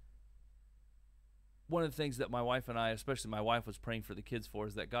that. One of the things that my wife and I, especially my wife, was praying for the kids for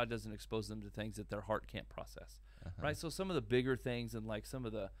is that God doesn't expose them to things that their heart can't process, right? So some of the bigger things and like some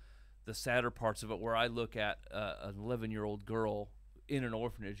of the sadder parts of it, where I look at an 11-year-old girl in an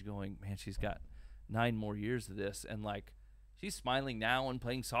orphanage going, man, she's got 9 more years of this, and like she's smiling now and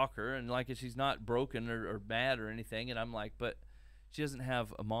playing soccer, and like she's not broken or mad or anything, and I'm like, but she doesn't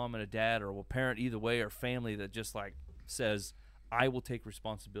have a mom and a dad or a parent either way, or family that just like says, I will take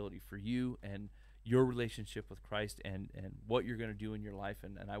responsibility for you and your relationship with Christ and what you're going to do in your life,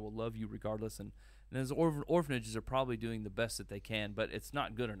 and I will love you regardless. And those orphanages are probably doing the best that they can, but it's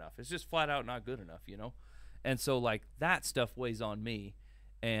not good enough. It's just flat out not good enough, you know? And so like that stuff weighs on me,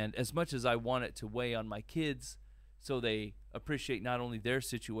 and as much as I want it to weigh on my kids so they appreciate not only their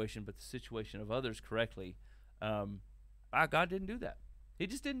situation but the situation of others correctly, God didn't do that. He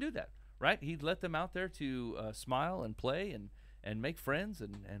just didn't do that, right? He let them out there to smile and play and make friends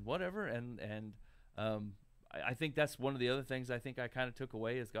and whatever, and I think that's one of the other things I think I kind of took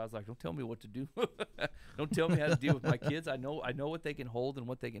away is God's like, don't tell me what to do. Don't tell me how to deal with my kids. I know what they can hold and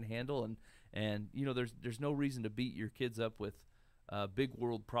what they can handle, and you know, there's no reason to beat your kids up with big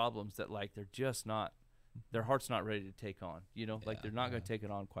world problems that like they're just not, their heart's not ready to take on, you know, like they're not going to take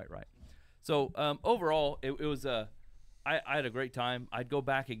it on quite right. So overall, it was I had a great time. I'd go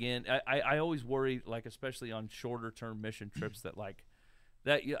back again. I always worry, like especially on shorter term mission trips, that like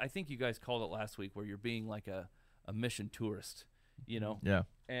that. I think you guys called it last week, where you're being like a mission tourist, you know. Yeah.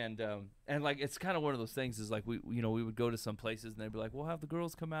 And like it's kind of one of those things is like we would go to some places and they'd be like, we'll have the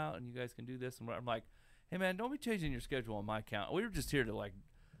girls come out and you guys can do this, and I'm like, hey man, don't be changing your schedule on my account. We were just here to like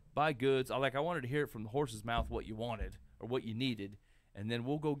buy goods. I wanted to hear it from the horse's mouth what you wanted or what you needed, and then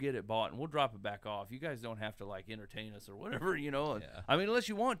we'll go get it bought and we'll drop it back off. You guys don't have to like entertain us or whatever, you know. And, I mean, unless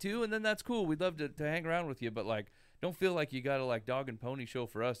you want to, and then that's cool. We'd love to hang around with you, but like don't feel like you got to like dog and pony show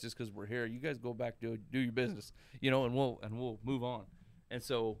for us just because we're here. You guys go back do your business, you know, and we'll move on. And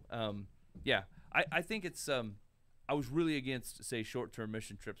so I think it's I was really against, say, short-term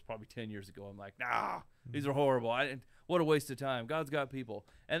mission trips probably 10 years ago. I'm like, nah, these are horrible. What a waste of time. God's got people,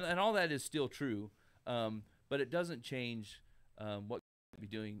 and all that is still true, but it doesn't change what God might be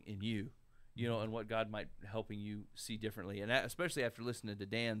doing in you, you know, and what God might helping you see differently. And especially after listening to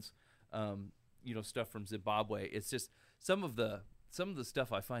Dan's, stuff from Zimbabwe, it's just some of the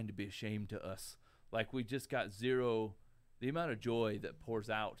stuff I find to be a shame to us. Like we just got zero the amount of joy that pours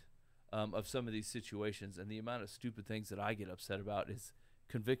out of some of these situations, and the amount of stupid things that I get upset about is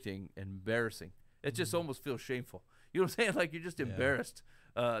convicting and embarrassing. It just almost feels shameful. You know what I'm saying? Like, you're just embarrassed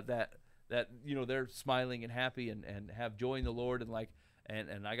that they're smiling and happy and have joy in the Lord, and like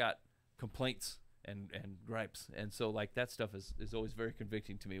and I got complaints and gripes, and so like that stuff is always very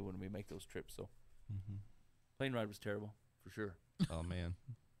convicting to me when we make those trips. So plane ride was terrible for sure. Oh man.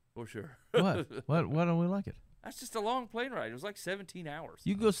 For sure. What? Why don't we like it? That's just a long plane ride. It was like 17 hours.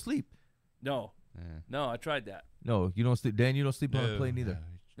 You go sleep. No, Yeah. no, I tried that. No, you don't sleep. Dan, you don't sleep on a plane either.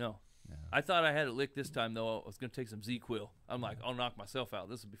 No. No. I thought I had it licked this time, though. I was going to take some ZQuil. I'm like, I'll knock myself out.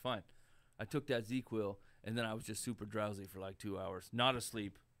 This will be fine. I took that ZQuil, and then I was just super drowsy for like 2 hours. Not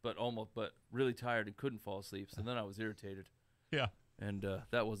asleep, but really tired and couldn't fall asleep. So then I was irritated, Yeah. and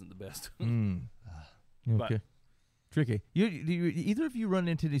that wasn't the best. Mm. But- Okay. Tricky. Do you either of you run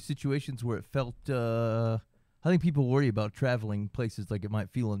into these situations where it felt? I think people worry about traveling places like it might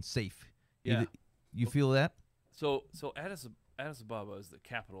feel unsafe. Yeah. You feel that? So Addis Ababa is the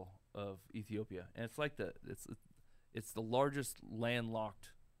capital of Ethiopia, and it's like it's the largest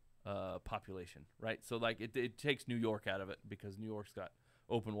landlocked population, right? So like it takes New York out of it because New York's got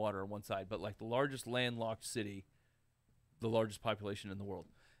open water on one side, but like the largest landlocked city, the largest population in the world,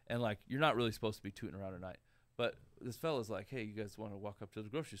 and like you're not really supposed to be tooting around at night. But this fella's like, hey, you guys want to walk up to the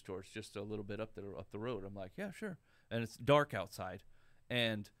grocery store? It's just a little bit up the road. I'm like, yeah, sure. And it's dark outside,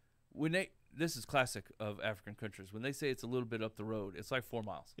 and this is classic of African countries. When they say it's a little bit up the road, it's like 4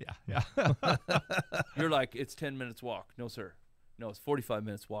 miles. Yeah. You're like, it's 10 minutes walk. No, sir. No, it's 45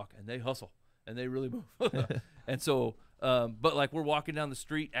 minutes walk, and they hustle, and they really move. And so, but like we're walking down the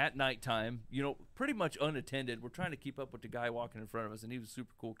street at nighttime, pretty much unattended. We're trying to keep up with the guy walking in front of us, and he was a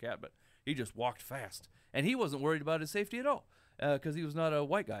super cool cat, but he just walked fast. And he wasn't worried about his safety at all because he was not a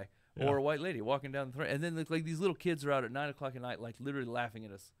white guy or a white lady walking down the street. And then like these little kids are out at 9 o'clock at night, like literally laughing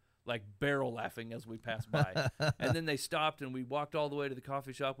at us, like barrel laughing as we passed by. And then they stopped, and we walked all the way to the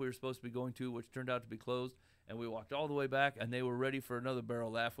coffee shop we were supposed to be going to, which turned out to be closed. And we walked all the way back, and they were ready for another barrel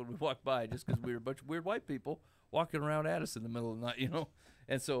laugh when we walked by, just because we were a bunch of weird white people walking around at us in the middle of the night,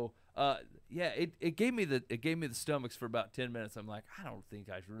 And so, it gave me the stomachs for about 10 minutes. I'm like, I don't think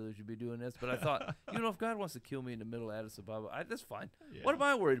I really should be doing this, but I thought, if God wants to kill me in the middle of Addis Ababa, that's fine. Yeah. What am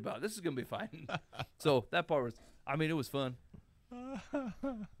I worried about? This is gonna be fine. So that part was, it was fun.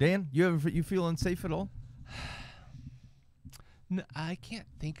 Dan, you feel unsafe at all? No, I can't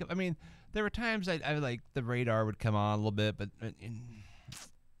think of. There were times I like the radar would come on a little bit, but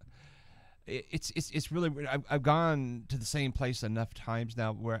it's really weird. I've gone to the same place enough times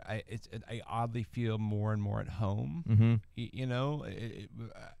now where I oddly feel more and more at home.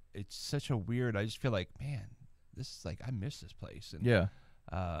 Mm-hmm. It's such a weird. I just feel like, man, this is like I miss this place. And, yeah.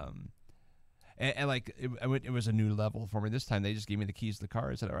 And like it was a new level for me this time. They just gave me the keys to the car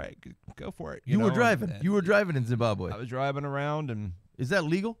and said, "All right, go for it." You were know? driving. And You were driving in Zimbabwe. I was driving around, and Is that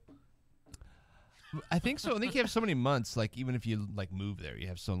legal? I think so. I think you have so many months. Like even if you like move there, you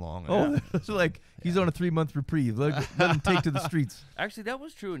have so long. Oh, so like he's on a 3-month reprieve. Let him take to the streets. Actually, that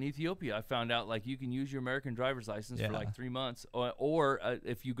was true in Ethiopia. I found out like you can use your American driver's license for Yeah. like 3 months, or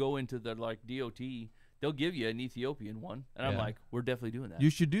if you go into the like DOT, they'll give you an Ethiopian one. And I'm Yeah. like, we're definitely doing that. You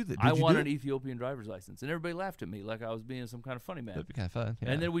should do that. I Did you want do an it? Ethiopian driver's license, and everybody laughed at me like I was being some kind of funny man. That'd be kind of fun.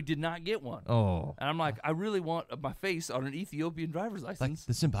 Yeah. And then we did not get one. Oh. And I'm like, I really want my face on an Ethiopian driver's like license.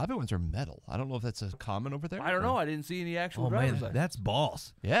 the Zimbabwe ones are metal. I don't know if that's a common over there. I don't or- know. I didn't see any actual Oh driver's man, license. that's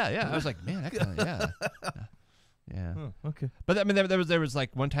boss. Yeah. I was like, man, that kind of yeah. Huh, okay. But there was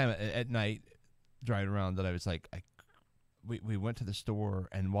like one time at night driving around that I was like, we went to the store,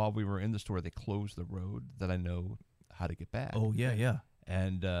 and while we were in the store, they closed the road that I know how to get back. Oh yeah.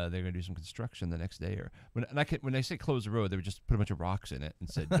 And they're gonna do some construction the next day, or when they say close the road, they would just put a bunch of rocks in it and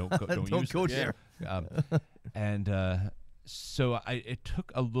said don't go, don't use go this. there. So it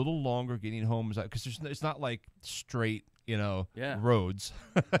took a little longer getting home because it's not like straight roads.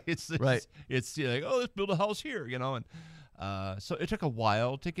 it's Right. It's like, oh, let's build a house here, and so it took a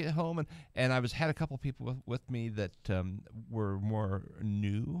while to get home, and I had a couple people with me that were more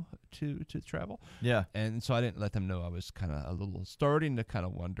new to travel. Yeah. And so I didn't let them know I was kind of starting to kind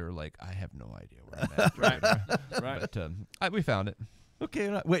of wonder, like, I have no idea where I'm at. Right. But we found it.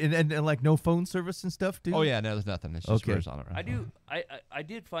 Okay. Wait, and like no phone service and stuff, dude? Oh yeah, no, there's nothing. It's just Okay. horizontal. I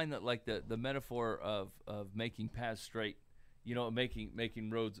did find that like the metaphor of making paths straight,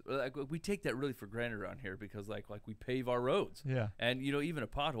 making roads, like we take that really for granted around here because like we pave our roads. Yeah. And even a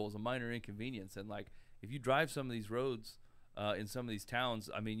pothole is a minor inconvenience, and like if you drive some of these roads in some of these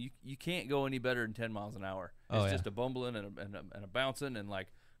towns, you can't go any better than 10 miles an hour. It's Oh, yeah. just a bumbling and a bouncing and like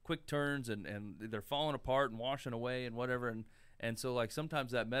quick turns and they're falling apart and washing away and whatever. And so like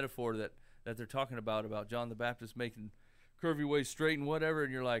sometimes that metaphor that they're talking about John the Baptist making curvy ways straight and whatever,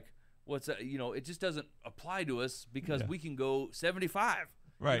 and you're like, what's that? You know, it just doesn't apply to us because we can go 75,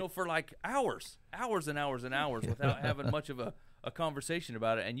 Right. you know, for like hours and hours and hours without having much of a conversation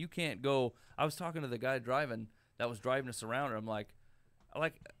about it. And you can't go. I was talking to the guy that was driving us around, and I'm like,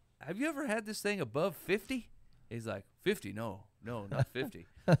 have you ever had this thing above 50? He's like, 50? No, not 50.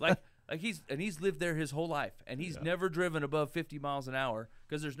 like he's lived there his whole life, and he's never driven above 50 miles an hour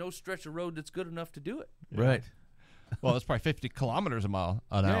because there's no stretch of road that's good enough to do it. Right. Well, it's probably 50 kilometers a mile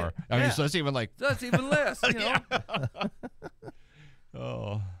an Yeah, hour. I mean, yeah. so it's even like, That's even less, you know.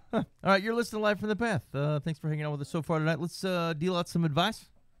 oh. All right, you're listening live from the path. Thanks for hanging out with us so far tonight. Let's deal out some advice,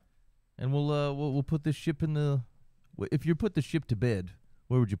 and we'll put this ship in the. If you put the ship to bed,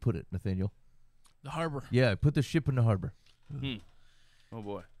 where would you put it, Nathaniel? The harbor. Yeah, put the ship in the harbor. Oh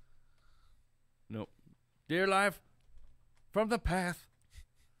boy. Nope. Dear life, from the path,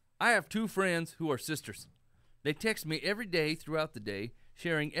 I have 2 friends who are sisters. They text me every day throughout the day,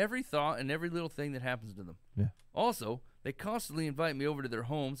 sharing every thought and every little thing that happens to them. Yeah. Also, they constantly invite me over to their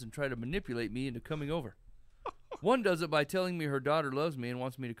homes and try to manipulate me into coming over. One does it by telling me her daughter loves me and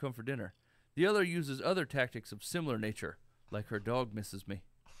wants me to come for dinner. The other uses other tactics of similar nature, like her dog misses me.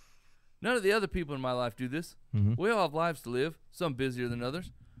 None of the other people in my life do this. We all have lives to live, some busier than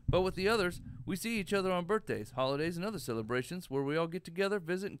others. But with the others, we see each other on birthdays, holidays, and other celebrations where we all get together,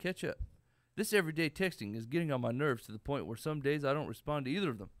 visit, and catch up. This everyday texting is getting on my nerves to the point where some days I don't respond to either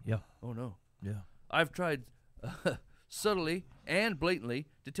of them. Yeah. Oh, no. Yeah. I've tried subtly and blatantly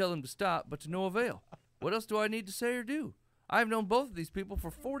to tell them to stop, but to no avail. What else do I need to say or do? I've known both of these people for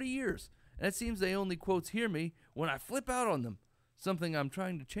 40 years, and it seems they only quotes hear me when I flip out on them. Something I'm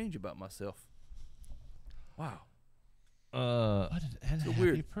trying to change about myself. Wow. What an So unhappy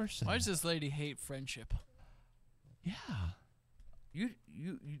weird. person. Why does this lady hate friendship? Yeah.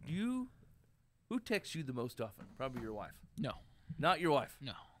 You who texts you the most often? Probably your wife. No. Not your wife.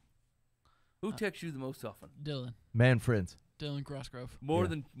 No. Who texts you the most often? Dylan. Man friends. Dylan Crossgrove. More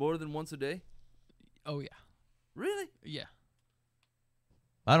than once a day? Oh, yeah. Really? Yeah.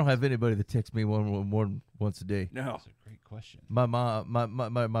 I don't have anybody that texts me more than once a day. No. That's a great question. My mom,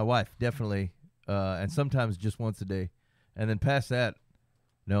 my wife, definitely, and sometimes just once a day, and then past that,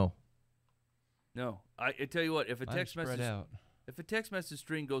 no. No. I tell you what, if a Mine's text spread message out. if a text message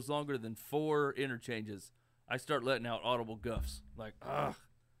string goes longer than 4 interchanges, I start letting out audible guffs. Like, ugh.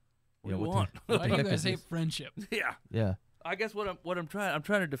 What Yeah, do you what want? Why do you heck guys is hate this? friendship? Yeah. Yeah. I guess I'm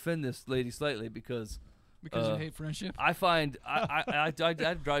trying to defend this lady slightly because Because you hate friendship? I find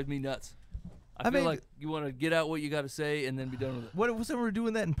that drives me nuts. I feel mean- like you want to get out what you got to say and then be done with it. What if someone were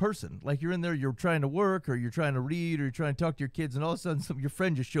doing that in person? Like you're in there, you're trying to work, or you're trying to read, or you're trying to talk to your kids, and all of a sudden your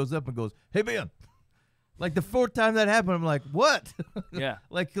friend just shows up and goes, "Hey, man." Like the 4th time that happened, I'm like, "What?" Yeah.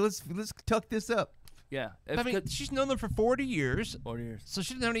 Like let's tuck this up. Yeah. I mean, she's known them for 40 years, 40 years. so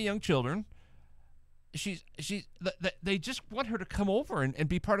she doesn't have any young children. They just want her to come over and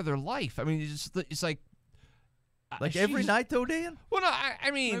be part of their life. I mean, it's like Like every she's- night, though, Dan. Well, no, I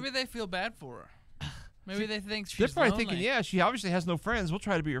mean, Maybe they feel bad for her. Maybe they think they're she's probably lonely. thinking, yeah, she obviously has no friends. We'll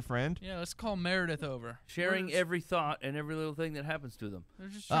try to be her friend. Yeah, let's call Meredith over. Sharing Where's- every thought and every little thing that happens to them. They're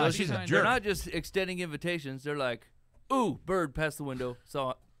just Ah, trying to she's a find jerk. They're out. not just extending invitations. They're like, "Ooh, bird passed the window.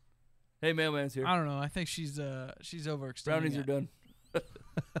 Saw it. Hey, mailman's here. I don't know. I think she's overextending. Brownies are it. done.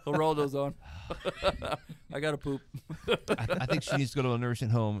 Geraldo's on. I gotta poop." I think she needs to go to a nursing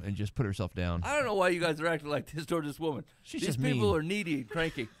home and just put herself down. I don't know why you guys are acting like this towards this woman. She's These just people mean. are needy and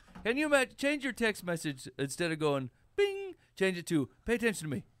cranky. Can you imagine? Change your text message instead of going bing. Change it to "Pay attention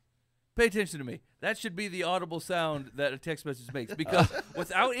to me. Pay attention to me." That should be the audible sound that a text message makes, because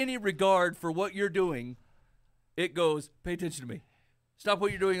without any regard for what you're doing, it goes, "Pay attention to me. Stop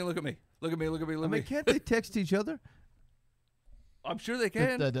what you're doing and look at me. Look at me. Look at me. Look I at mean, me." can't they text each other? I'm sure they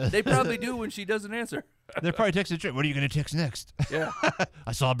can. Da- da- da. They probably do when she doesn't answer. They're probably texting Trent. What are you going to text next? Yeah.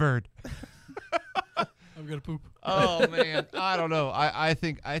 I saw a bird. I'm gonna poop. Oh man, I don't know. I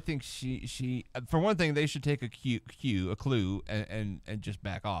think she for one thing they should take a clue and just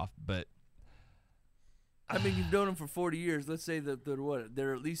back off. But I mean, you've known them for 40 years. Let's say that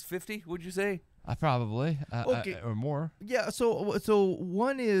they're at least 50, would you say? I probably Okay. or more. Yeah. So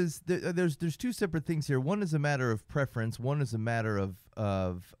one is there's 2 separate things here. One is a matter of preference. One is a matter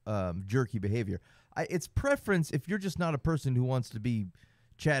of jerky behavior. It's preference if you're just not a person who wants to be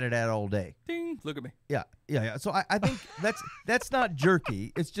chatted at all day. Ding. Look at me. Yeah. So I think that's not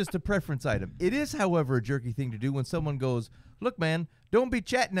jerky. It's just a preference item. It is, however, a jerky thing to do when someone goes, "Look, man, don't be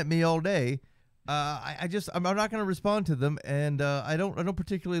chatting at me all day. I'm not going to respond to them, and I don't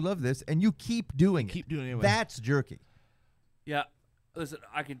particularly love this, and you keep doing it. Keep doing it anyway. That's jerky. Yeah, listen,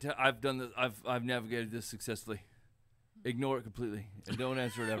 I can tell. I've done this. I've navigated this successfully. Ignore it completely and don't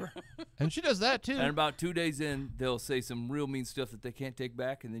answer it ever. And she does that too. And about 2 days in, they'll say some real mean stuff that they can't take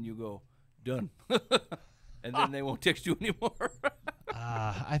back, and then you go, done. And then they won't text you anymore.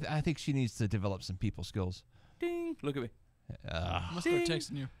 I think she needs to develop some people skills. Ding! Look at me. Must start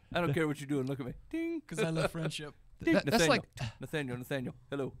texting you I don't care what you're doing. Look at me. Ding! because I love friendship. That's Nathaniel. like Nathaniel.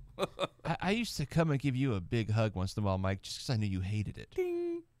 Hello. I used to come and give you a big hug once in a while, Mike, just because I knew you hated it.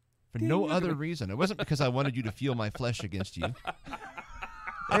 Ding! For no other reason. It wasn't because I wanted you to feel my flesh against you.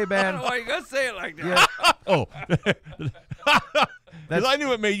 Hey, I man. don't know why you gotta say it like that. Yeah. Oh. Because I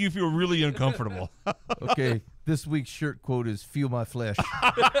knew it made you feel really uncomfortable. Okay, this week's shirt quote is "Feel my flesh."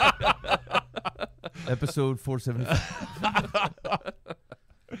 Episode 475.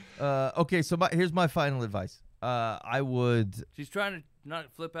 Okay, so here's my final advice. I would. She's trying to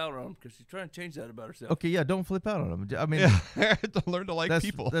not flip out on him because she's trying to change that about herself. Okay, yeah, don't flip out on them. I mean, To learn to like that's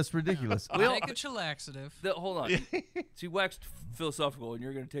people. that's ridiculous. We all- Take a chillaxative. Hold on. She waxed philosophical, and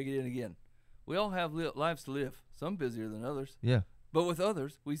you're going to take it in again. We all have lives to live. Some busier than others. Yeah. But with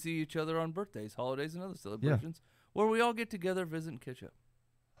others, we see each other on birthdays, holidays, and other celebrations where we all get together, visit, and catch up.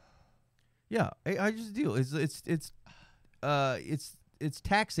 Yeah, I just deal. It's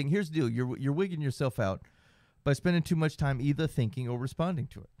taxing. Here's the deal: you're wigging yourself out by spending too much time either thinking or responding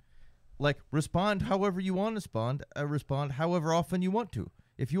to it. Like, respond however you want to respond. Respond however often you want to.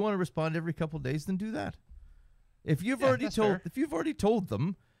 If you want to respond every couple of days, then do that. If you've already told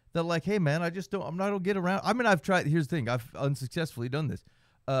them that, like, hey man, I don't get around. I mean, I've tried. Here's the thing: I've unsuccessfully done this.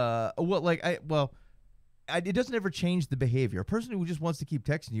 It doesn't ever change the behavior. A person who just wants to keep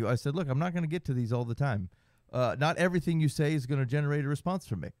texting you, I said, look, I'm not going to get to these all the time. Not everything you say is going to generate a response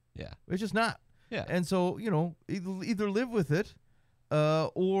from me. Yeah. It's just not. Yeah. And so, either live with it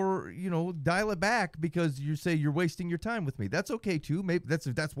or, dial it back because you say you're wasting your time with me. That's okay, too. Maybe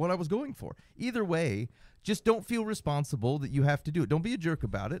that's what I was going for. Either way, just don't feel responsible that you have to do it. Don't be a jerk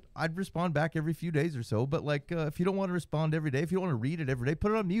about it. I'd respond back every few days or so. But, if you don't want to respond every day, if you don't want to read it every day,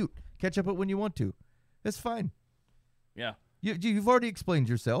 put it on mute. Catch up it when you want to. That's fine. Yeah. You've already explained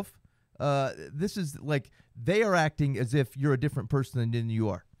yourself. This is like they are acting as if you're a different person than you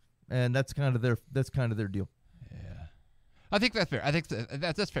are, and that's kind of their deal. Yeah, I think that's fair. I think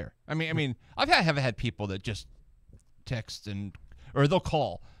that's fair. I mean, I haven't had people that just text or they'll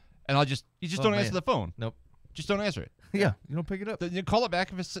call, and you just don't answer the phone. Nope, just don't answer it. Yeah, you don't pick it up. Then you call it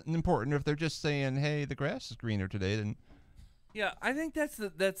back if it's important. If they're just saying, "Hey, the grass is greener today," then. Yeah, I think that's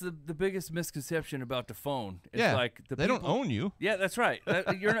the biggest misconception about the phone. It's Yeah, like they don't own you. Yeah, that's right.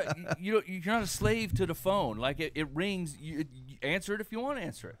 You're not a slave to the phone. Like it rings, you answer it if you want to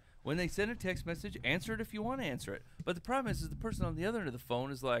answer it. When they send a text message, answer it if you want to answer it. But the problem is the person on the other end of the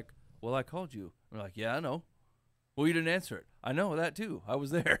phone is like, "Well, I called you." I'm like, "Yeah, I know." "Well, you didn't answer it." "I know that too. I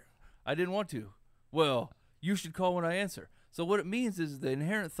was there. I didn't want to." "Well, you should call when I answer." So what it means is the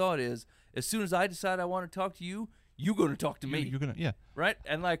inherent thought is, as soon as I decide I want to talk to you, you're going to talk to me. You're gonna, yeah. Right?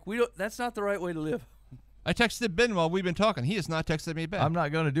 And we don't. That's not the right way to live. I texted Ben while we've been talking. He has not texted me back. I'm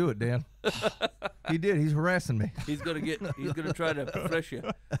not going to do it, Dan. He did. He's harassing me. He's gonna try to flesh you.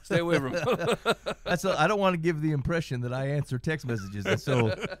 Stay away from him. I don't want to give the impression that I answer text messages, and so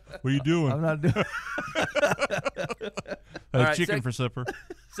what are you doing? I'm not doing. All right, chicken for supper.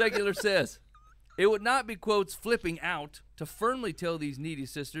 Secular says, it would not be, quotes, flipping out to firmly tell these needy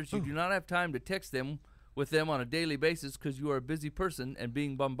sisters you do not have time to text them with them on a daily basis because you are a busy person and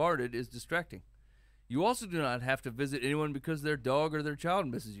being bombarded is distracting. You also do not have to visit anyone because their dog or their child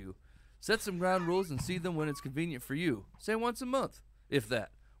misses you. Set some ground rules and see them when it's convenient for you. Say once a month, if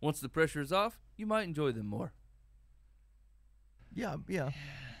that. Once the pressure is off, you might enjoy them more. Yeah.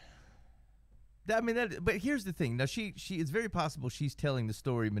 But here's the thing. Now, she it's very possible she's telling the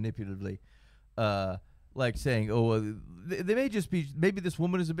story manipulatively, like saying, "Oh, they may just be. Maybe this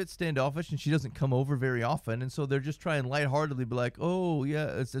woman is a bit standoffish and she doesn't come over very often, and so they're just trying lightheartedly be like, oh yeah,"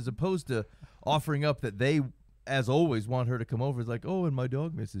 as opposed to offering up that they, as always, want her to come over. It's like, "Oh, and my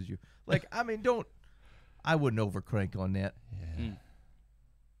dog misses you." Like, I mean, I wouldn't overcrank on that. Yeah.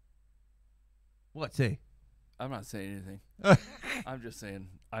 What say? I'm not saying anything. I'm just saying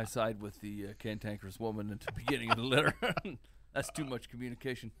I side with the cantankerous woman at the beginning of the letter. That's too much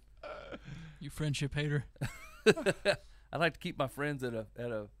communication. You friendship hater. I like to keep my friends at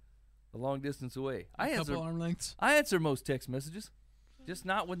a long distance away. I Couple arm lengths. I answer most text messages, just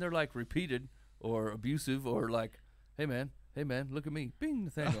not when they're like repeated or abusive or like, "Hey man, Hey man, look at me. Bing,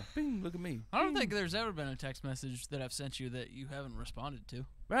 Nathaniel. Bing, look at me. I don't think there's ever been a text message that I've sent you that you haven't responded to.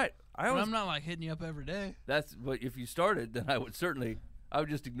 Right. But I'm not like hitting you up every day. That's what if you started, then I would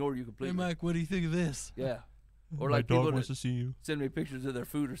just ignore you Hey completely. Mike, what do you think of this? Yeah. Or My like dog people wants that to see you. send me pictures of their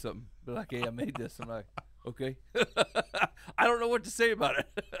food or something. Be like, hey, I made this. I'm like, okay. I don't know what to say about it.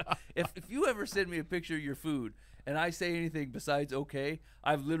 If you ever send me a picture of your food and I say anything besides okay,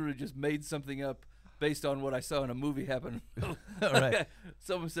 I've literally just made something up based on what I saw in a movie happen. Right.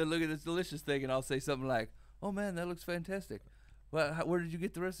 Someone said, look at this delicious thing, and I'll say something like, oh man, that looks fantastic. Well, where did you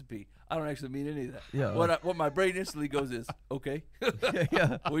get the recipe? I don't actually mean any of that. Yeah. What my brain instantly goes is, okay.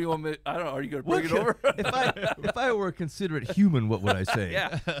 Yeah. What do you want me? I don't know. Are you gonna What bring it over? if I were a considerate human, what would I say?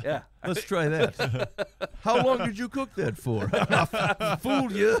 Yeah. Let's try that. How long did you cook that for? I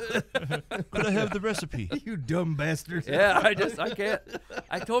fooled you. Could I have the recipe? You dumb bastard. Yeah, I can't.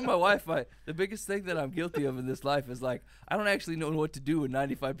 I told my wife the biggest thing that I'm guilty of in this life is like I don't actually know what to do in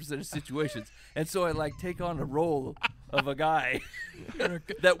 95% of situations, and so I like take on a role of a guy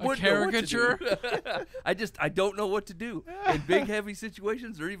that would know what to do. I don't know what to do in big heavy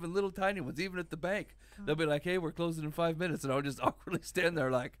situations or even little tiny ones. Even at the bank, they'll be like, "Hey, we're closing in 5 minutes," and I'll just awkwardly stand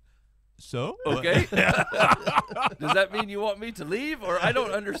there like, So? okay. Does that mean you want me to leave? Or I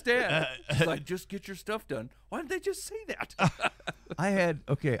don't understand. It's like, just get your stuff done. Why didn't they just say that? I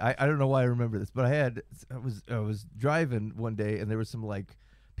don't know why I remember this, but I was driving one day and there was some like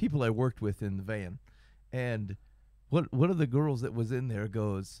people I worked with in the van, and one of the girls that was in there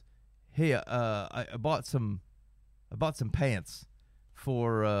goes, "Hey, I bought some pants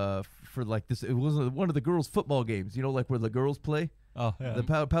for like this. It was one of the girls' football games, you know, like where the girls play." Oh, yeah.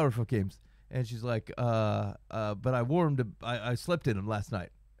 The powerful games. And she's like, but I wore them I slept in them last night.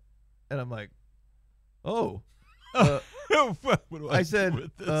 And I'm like, oh. What do I do said,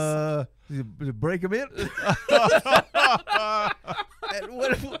 with this? break them in? And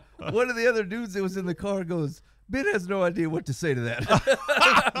one of the other dudes that was in the car goes, Ben has no idea what to say to that.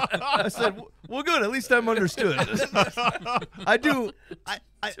 I said, well, good. At least I'm understood. I do.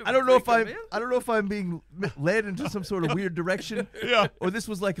 I don't know if I'm being led into some sort of weird direction. Yeah. Or this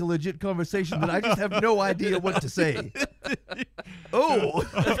was like a legit conversation, but I just have no idea what to say. Oh,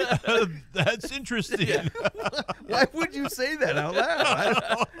 That's interesting. why would you say that out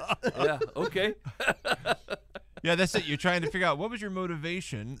loud? Yeah, okay. Yeah, that's it. You're trying to figure out what was your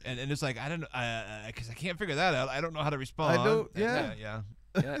motivation, and it's like I don't know, because I can't figure that out. I don't know how to respond. I don't- And, yeah.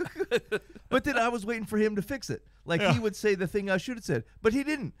 Yeah. But then I was waiting for him to fix it. Like he would say the thing I should have said, but he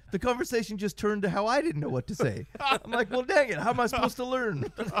didn't. The conversation just turned to how I didn't know what to say. I'm like, well, dang it. How am I supposed to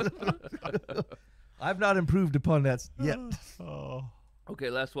learn? I've not improved upon that yet. Oh. Okay,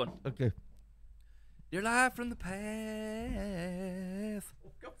 last one. Okay. You're live from the past.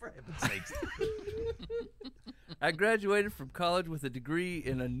 For heaven's sakes. I graduated from college with a degree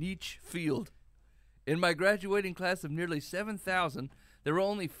in a niche field. In my graduating class of nearly 7,000, there were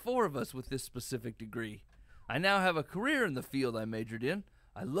only 4 of us with this specific degree. I now have a career in the field I majored in.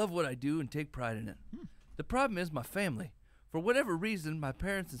 I love what I do and take pride in it. The problem is my family. For whatever reason, my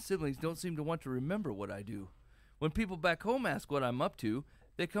parents and siblings don't seem to want to remember what I do. When people back home ask what I'm up to,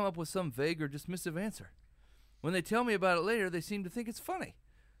 they come up with some vague or dismissive answer. When they tell me about it later, they seem to think it's funny.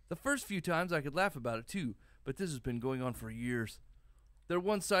 The first few times I could laugh about it too, but this has been going on for years. Their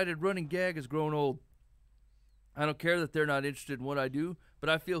one-sided running gag has grown old. I don't care that they're not interested in what I do, but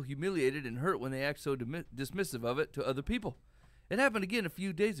I feel humiliated and hurt when they act so dismissive of it to other people. It happened again a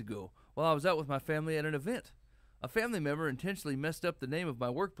few days ago while I was out with my family at an event. A family member intentionally messed up the name of my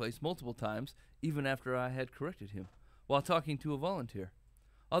workplace multiple times, even after I had corrected him, while talking to a volunteer.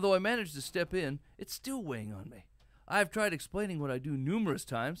 Although I managed to step in, it's still weighing on me. I have tried explaining what I do numerous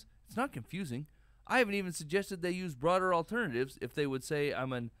times. It's not confusing. I haven't even suggested they use broader alternatives. If they would say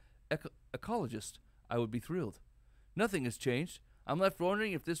I'm an ecologist, I would be thrilled. Nothing has changed. I'm left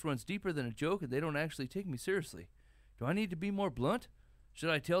wondering if this runs deeper than a joke and they don't actually take me seriously. Do I need to be more blunt? Should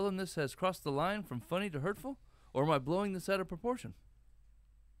I tell them this has crossed the line from funny to hurtful? Or am I blowing this out of proportion?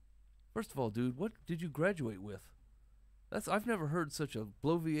 First of all, dude, what did you graduate with? I've never heard such a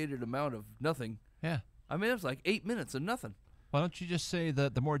bloviated amount of nothing. Yeah. I mean, it was like 8 minutes of nothing. Why don't you just say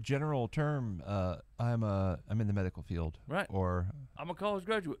the more general term? I'm in the medical field, Right. Or I'm a college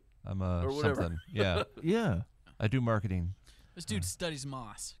graduate. I'm a Or whatever. something. Yeah. Yeah. I do marketing. This dude studies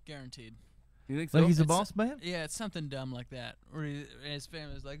moss, guaranteed. You think so? Like he's a It's- boss man? Yeah, it's something dumb like that. Or his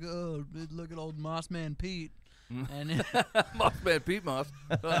family's like, oh, look at old Moss Man Pete. And Mossman Pete Moss.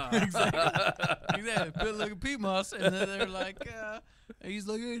 exactly. Put like a Pete Moss, and then they're like, he's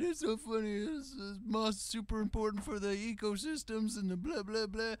like, hey, that's so funny. This moss is super important for the ecosystems and the blah blah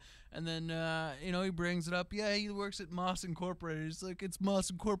blah. And then he brings it up. Yeah, he works at Moss Incorporated. He's like, it's Moss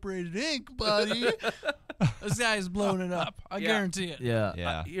Incorporated Inc., buddy. This guy's blowing it up. I guarantee it.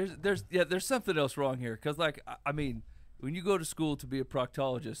 Yeah. There's something else wrong here. Because, like, I mean, when you go to school to be a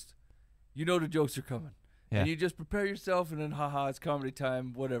proctologist, you know the jokes are coming. Yeah. And you just prepare yourself, and then, haha, it's comedy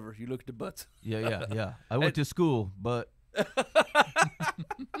time, whatever. You look at the butts. Yeah. I went to school, but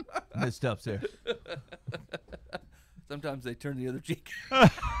missed ups there. Sometimes they turn the other cheek.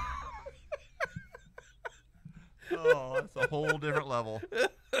 Oh, that's a whole different level.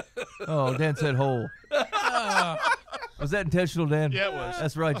 Oh, Dan said hole. Was that intentional, Dan? Yeah, it was.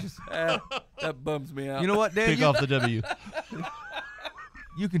 That's righteous. That bums me out. You know what, Dan? Take off the W.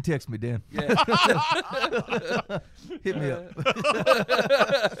 You can text me, Dan. Yeah. Hit me up.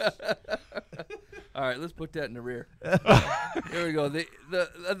 All right, let's put that in the rear. Here we go.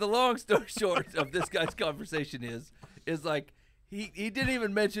 The long story short of this guy's conversation is like he didn't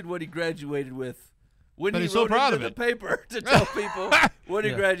even mention what he graduated with when But he he's so wrote proud into of the it. paper to tell people what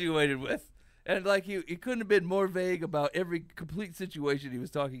he Yeah. graduated with. And like he couldn't have been more vague about every complete situation he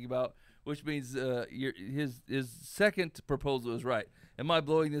was talking about, which means his second proposal is right. Am I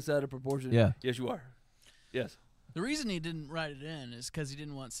blowing this out of proportion? Yeah. Yes, you are. Yes. The reason he didn't write it in is because he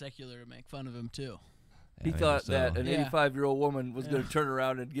didn't want Secular to make fun of him too. He thought that an Yeah. 85-year-old woman was going to turn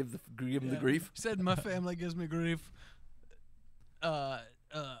around and give him the grief. He said, "My family gives me grief."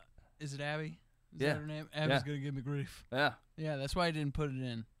 Is it Abby? Is Yeah. that her name? Abby's Yeah. gonna give me grief. Yeah. Yeah, that's why I didn't put it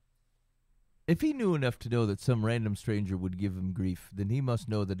in. If he knew enough to know that some random stranger would give him grief, then he must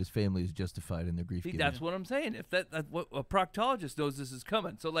know that his family is justified in their grief. See, giving. that's what I'm saying. If what a proctologist knows this is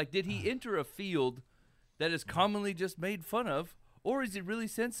coming. So, like, did he enter a field that is commonly just made fun of, or is he really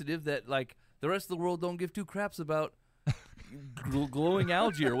sensitive that, like, the rest of the world don't give two craps about glowing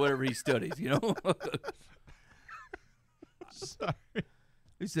algae or whatever he studies? You know? Sorry.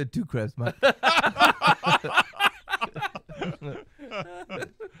 He said 2 craps, Mike.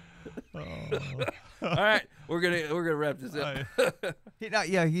 All right, we're gonna wrap this up.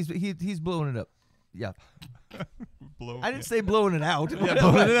 He's blowing it up. Yeah. Blow. I didn't say blowing it out. Yeah,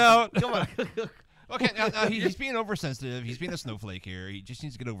 blowing it out. Come on. Okay, now he's being oversensitive. He's being a snowflake here. He just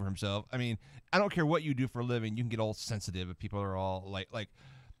needs to get over himself. I mean, I don't care what you do for a living. You can get all sensitive if people are all like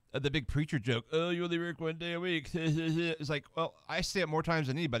the big preacher joke. Oh, you only work 1 day a week. It's like, well, I stay up more times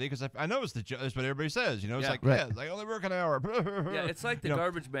than anybody because I know it's that's what everybody says. You know, it's Yeah. like, Right. yeah, it's like I only work an hour. Yeah, it's like the You know,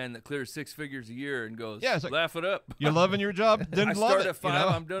 garbage man that clears 6 figures a year and goes, Yeah, it's like- laugh it up. You're loving your job, then I love start it. at 5, you know?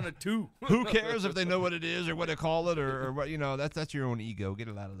 I'm done at 2. Who cares if they know what it is or what to call it or what, you know, that's your own ego. Get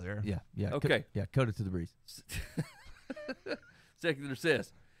it out of there. Yeah. Okay. Cut it to the breeze. Secular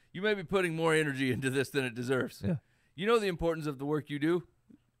says, you may be putting more energy into this than it deserves. Yeah. You know the importance of the work you do?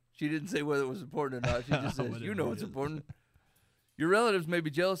 She didn't say whether it was important or not. She just says, you know it's important. Your relatives may be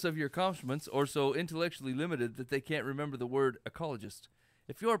jealous of your accomplishments or so intellectually limited that they can't remember the word ecologist.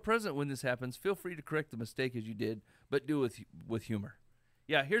 If you are present when this happens, feel free to correct the mistake as you did, but do it with humor.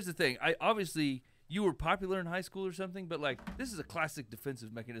 Yeah, here's the thing. Obviously, you were popular in high school or something, but, like, this is a classic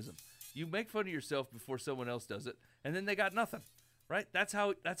defensive mechanism. You make fun of yourself before someone else does it, and then they got nothing, right? That's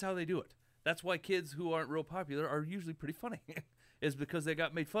how they do it. That's why kids who aren't real popular are usually pretty funny, is because they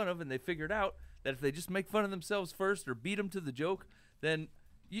got made fun of and they figured out that if they just make fun of themselves first or beat them to the joke, then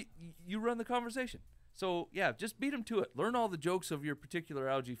you run the conversation. So, yeah, just beat them to it. Learn all the jokes of your particular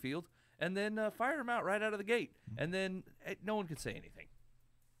algae field, and then fire them out right out of the gate. And then no one can say anything.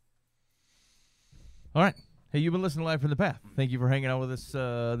 All right. Hey, you've been listening to Live from the Path. Thank you for hanging out with us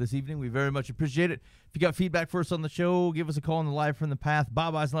this evening. We very much appreciate it. If you got feedback for us on the show, give us a call on the Live from the Path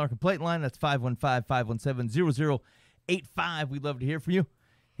Bob Eisenhower complaint line. That's 515-517-0085. We'd love to hear from you.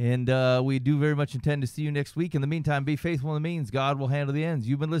 And we do very much intend to see you next week. In the meantime, be faithful in the means. God will handle the ends.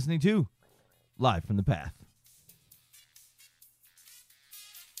 You've been listening to Live from the Path.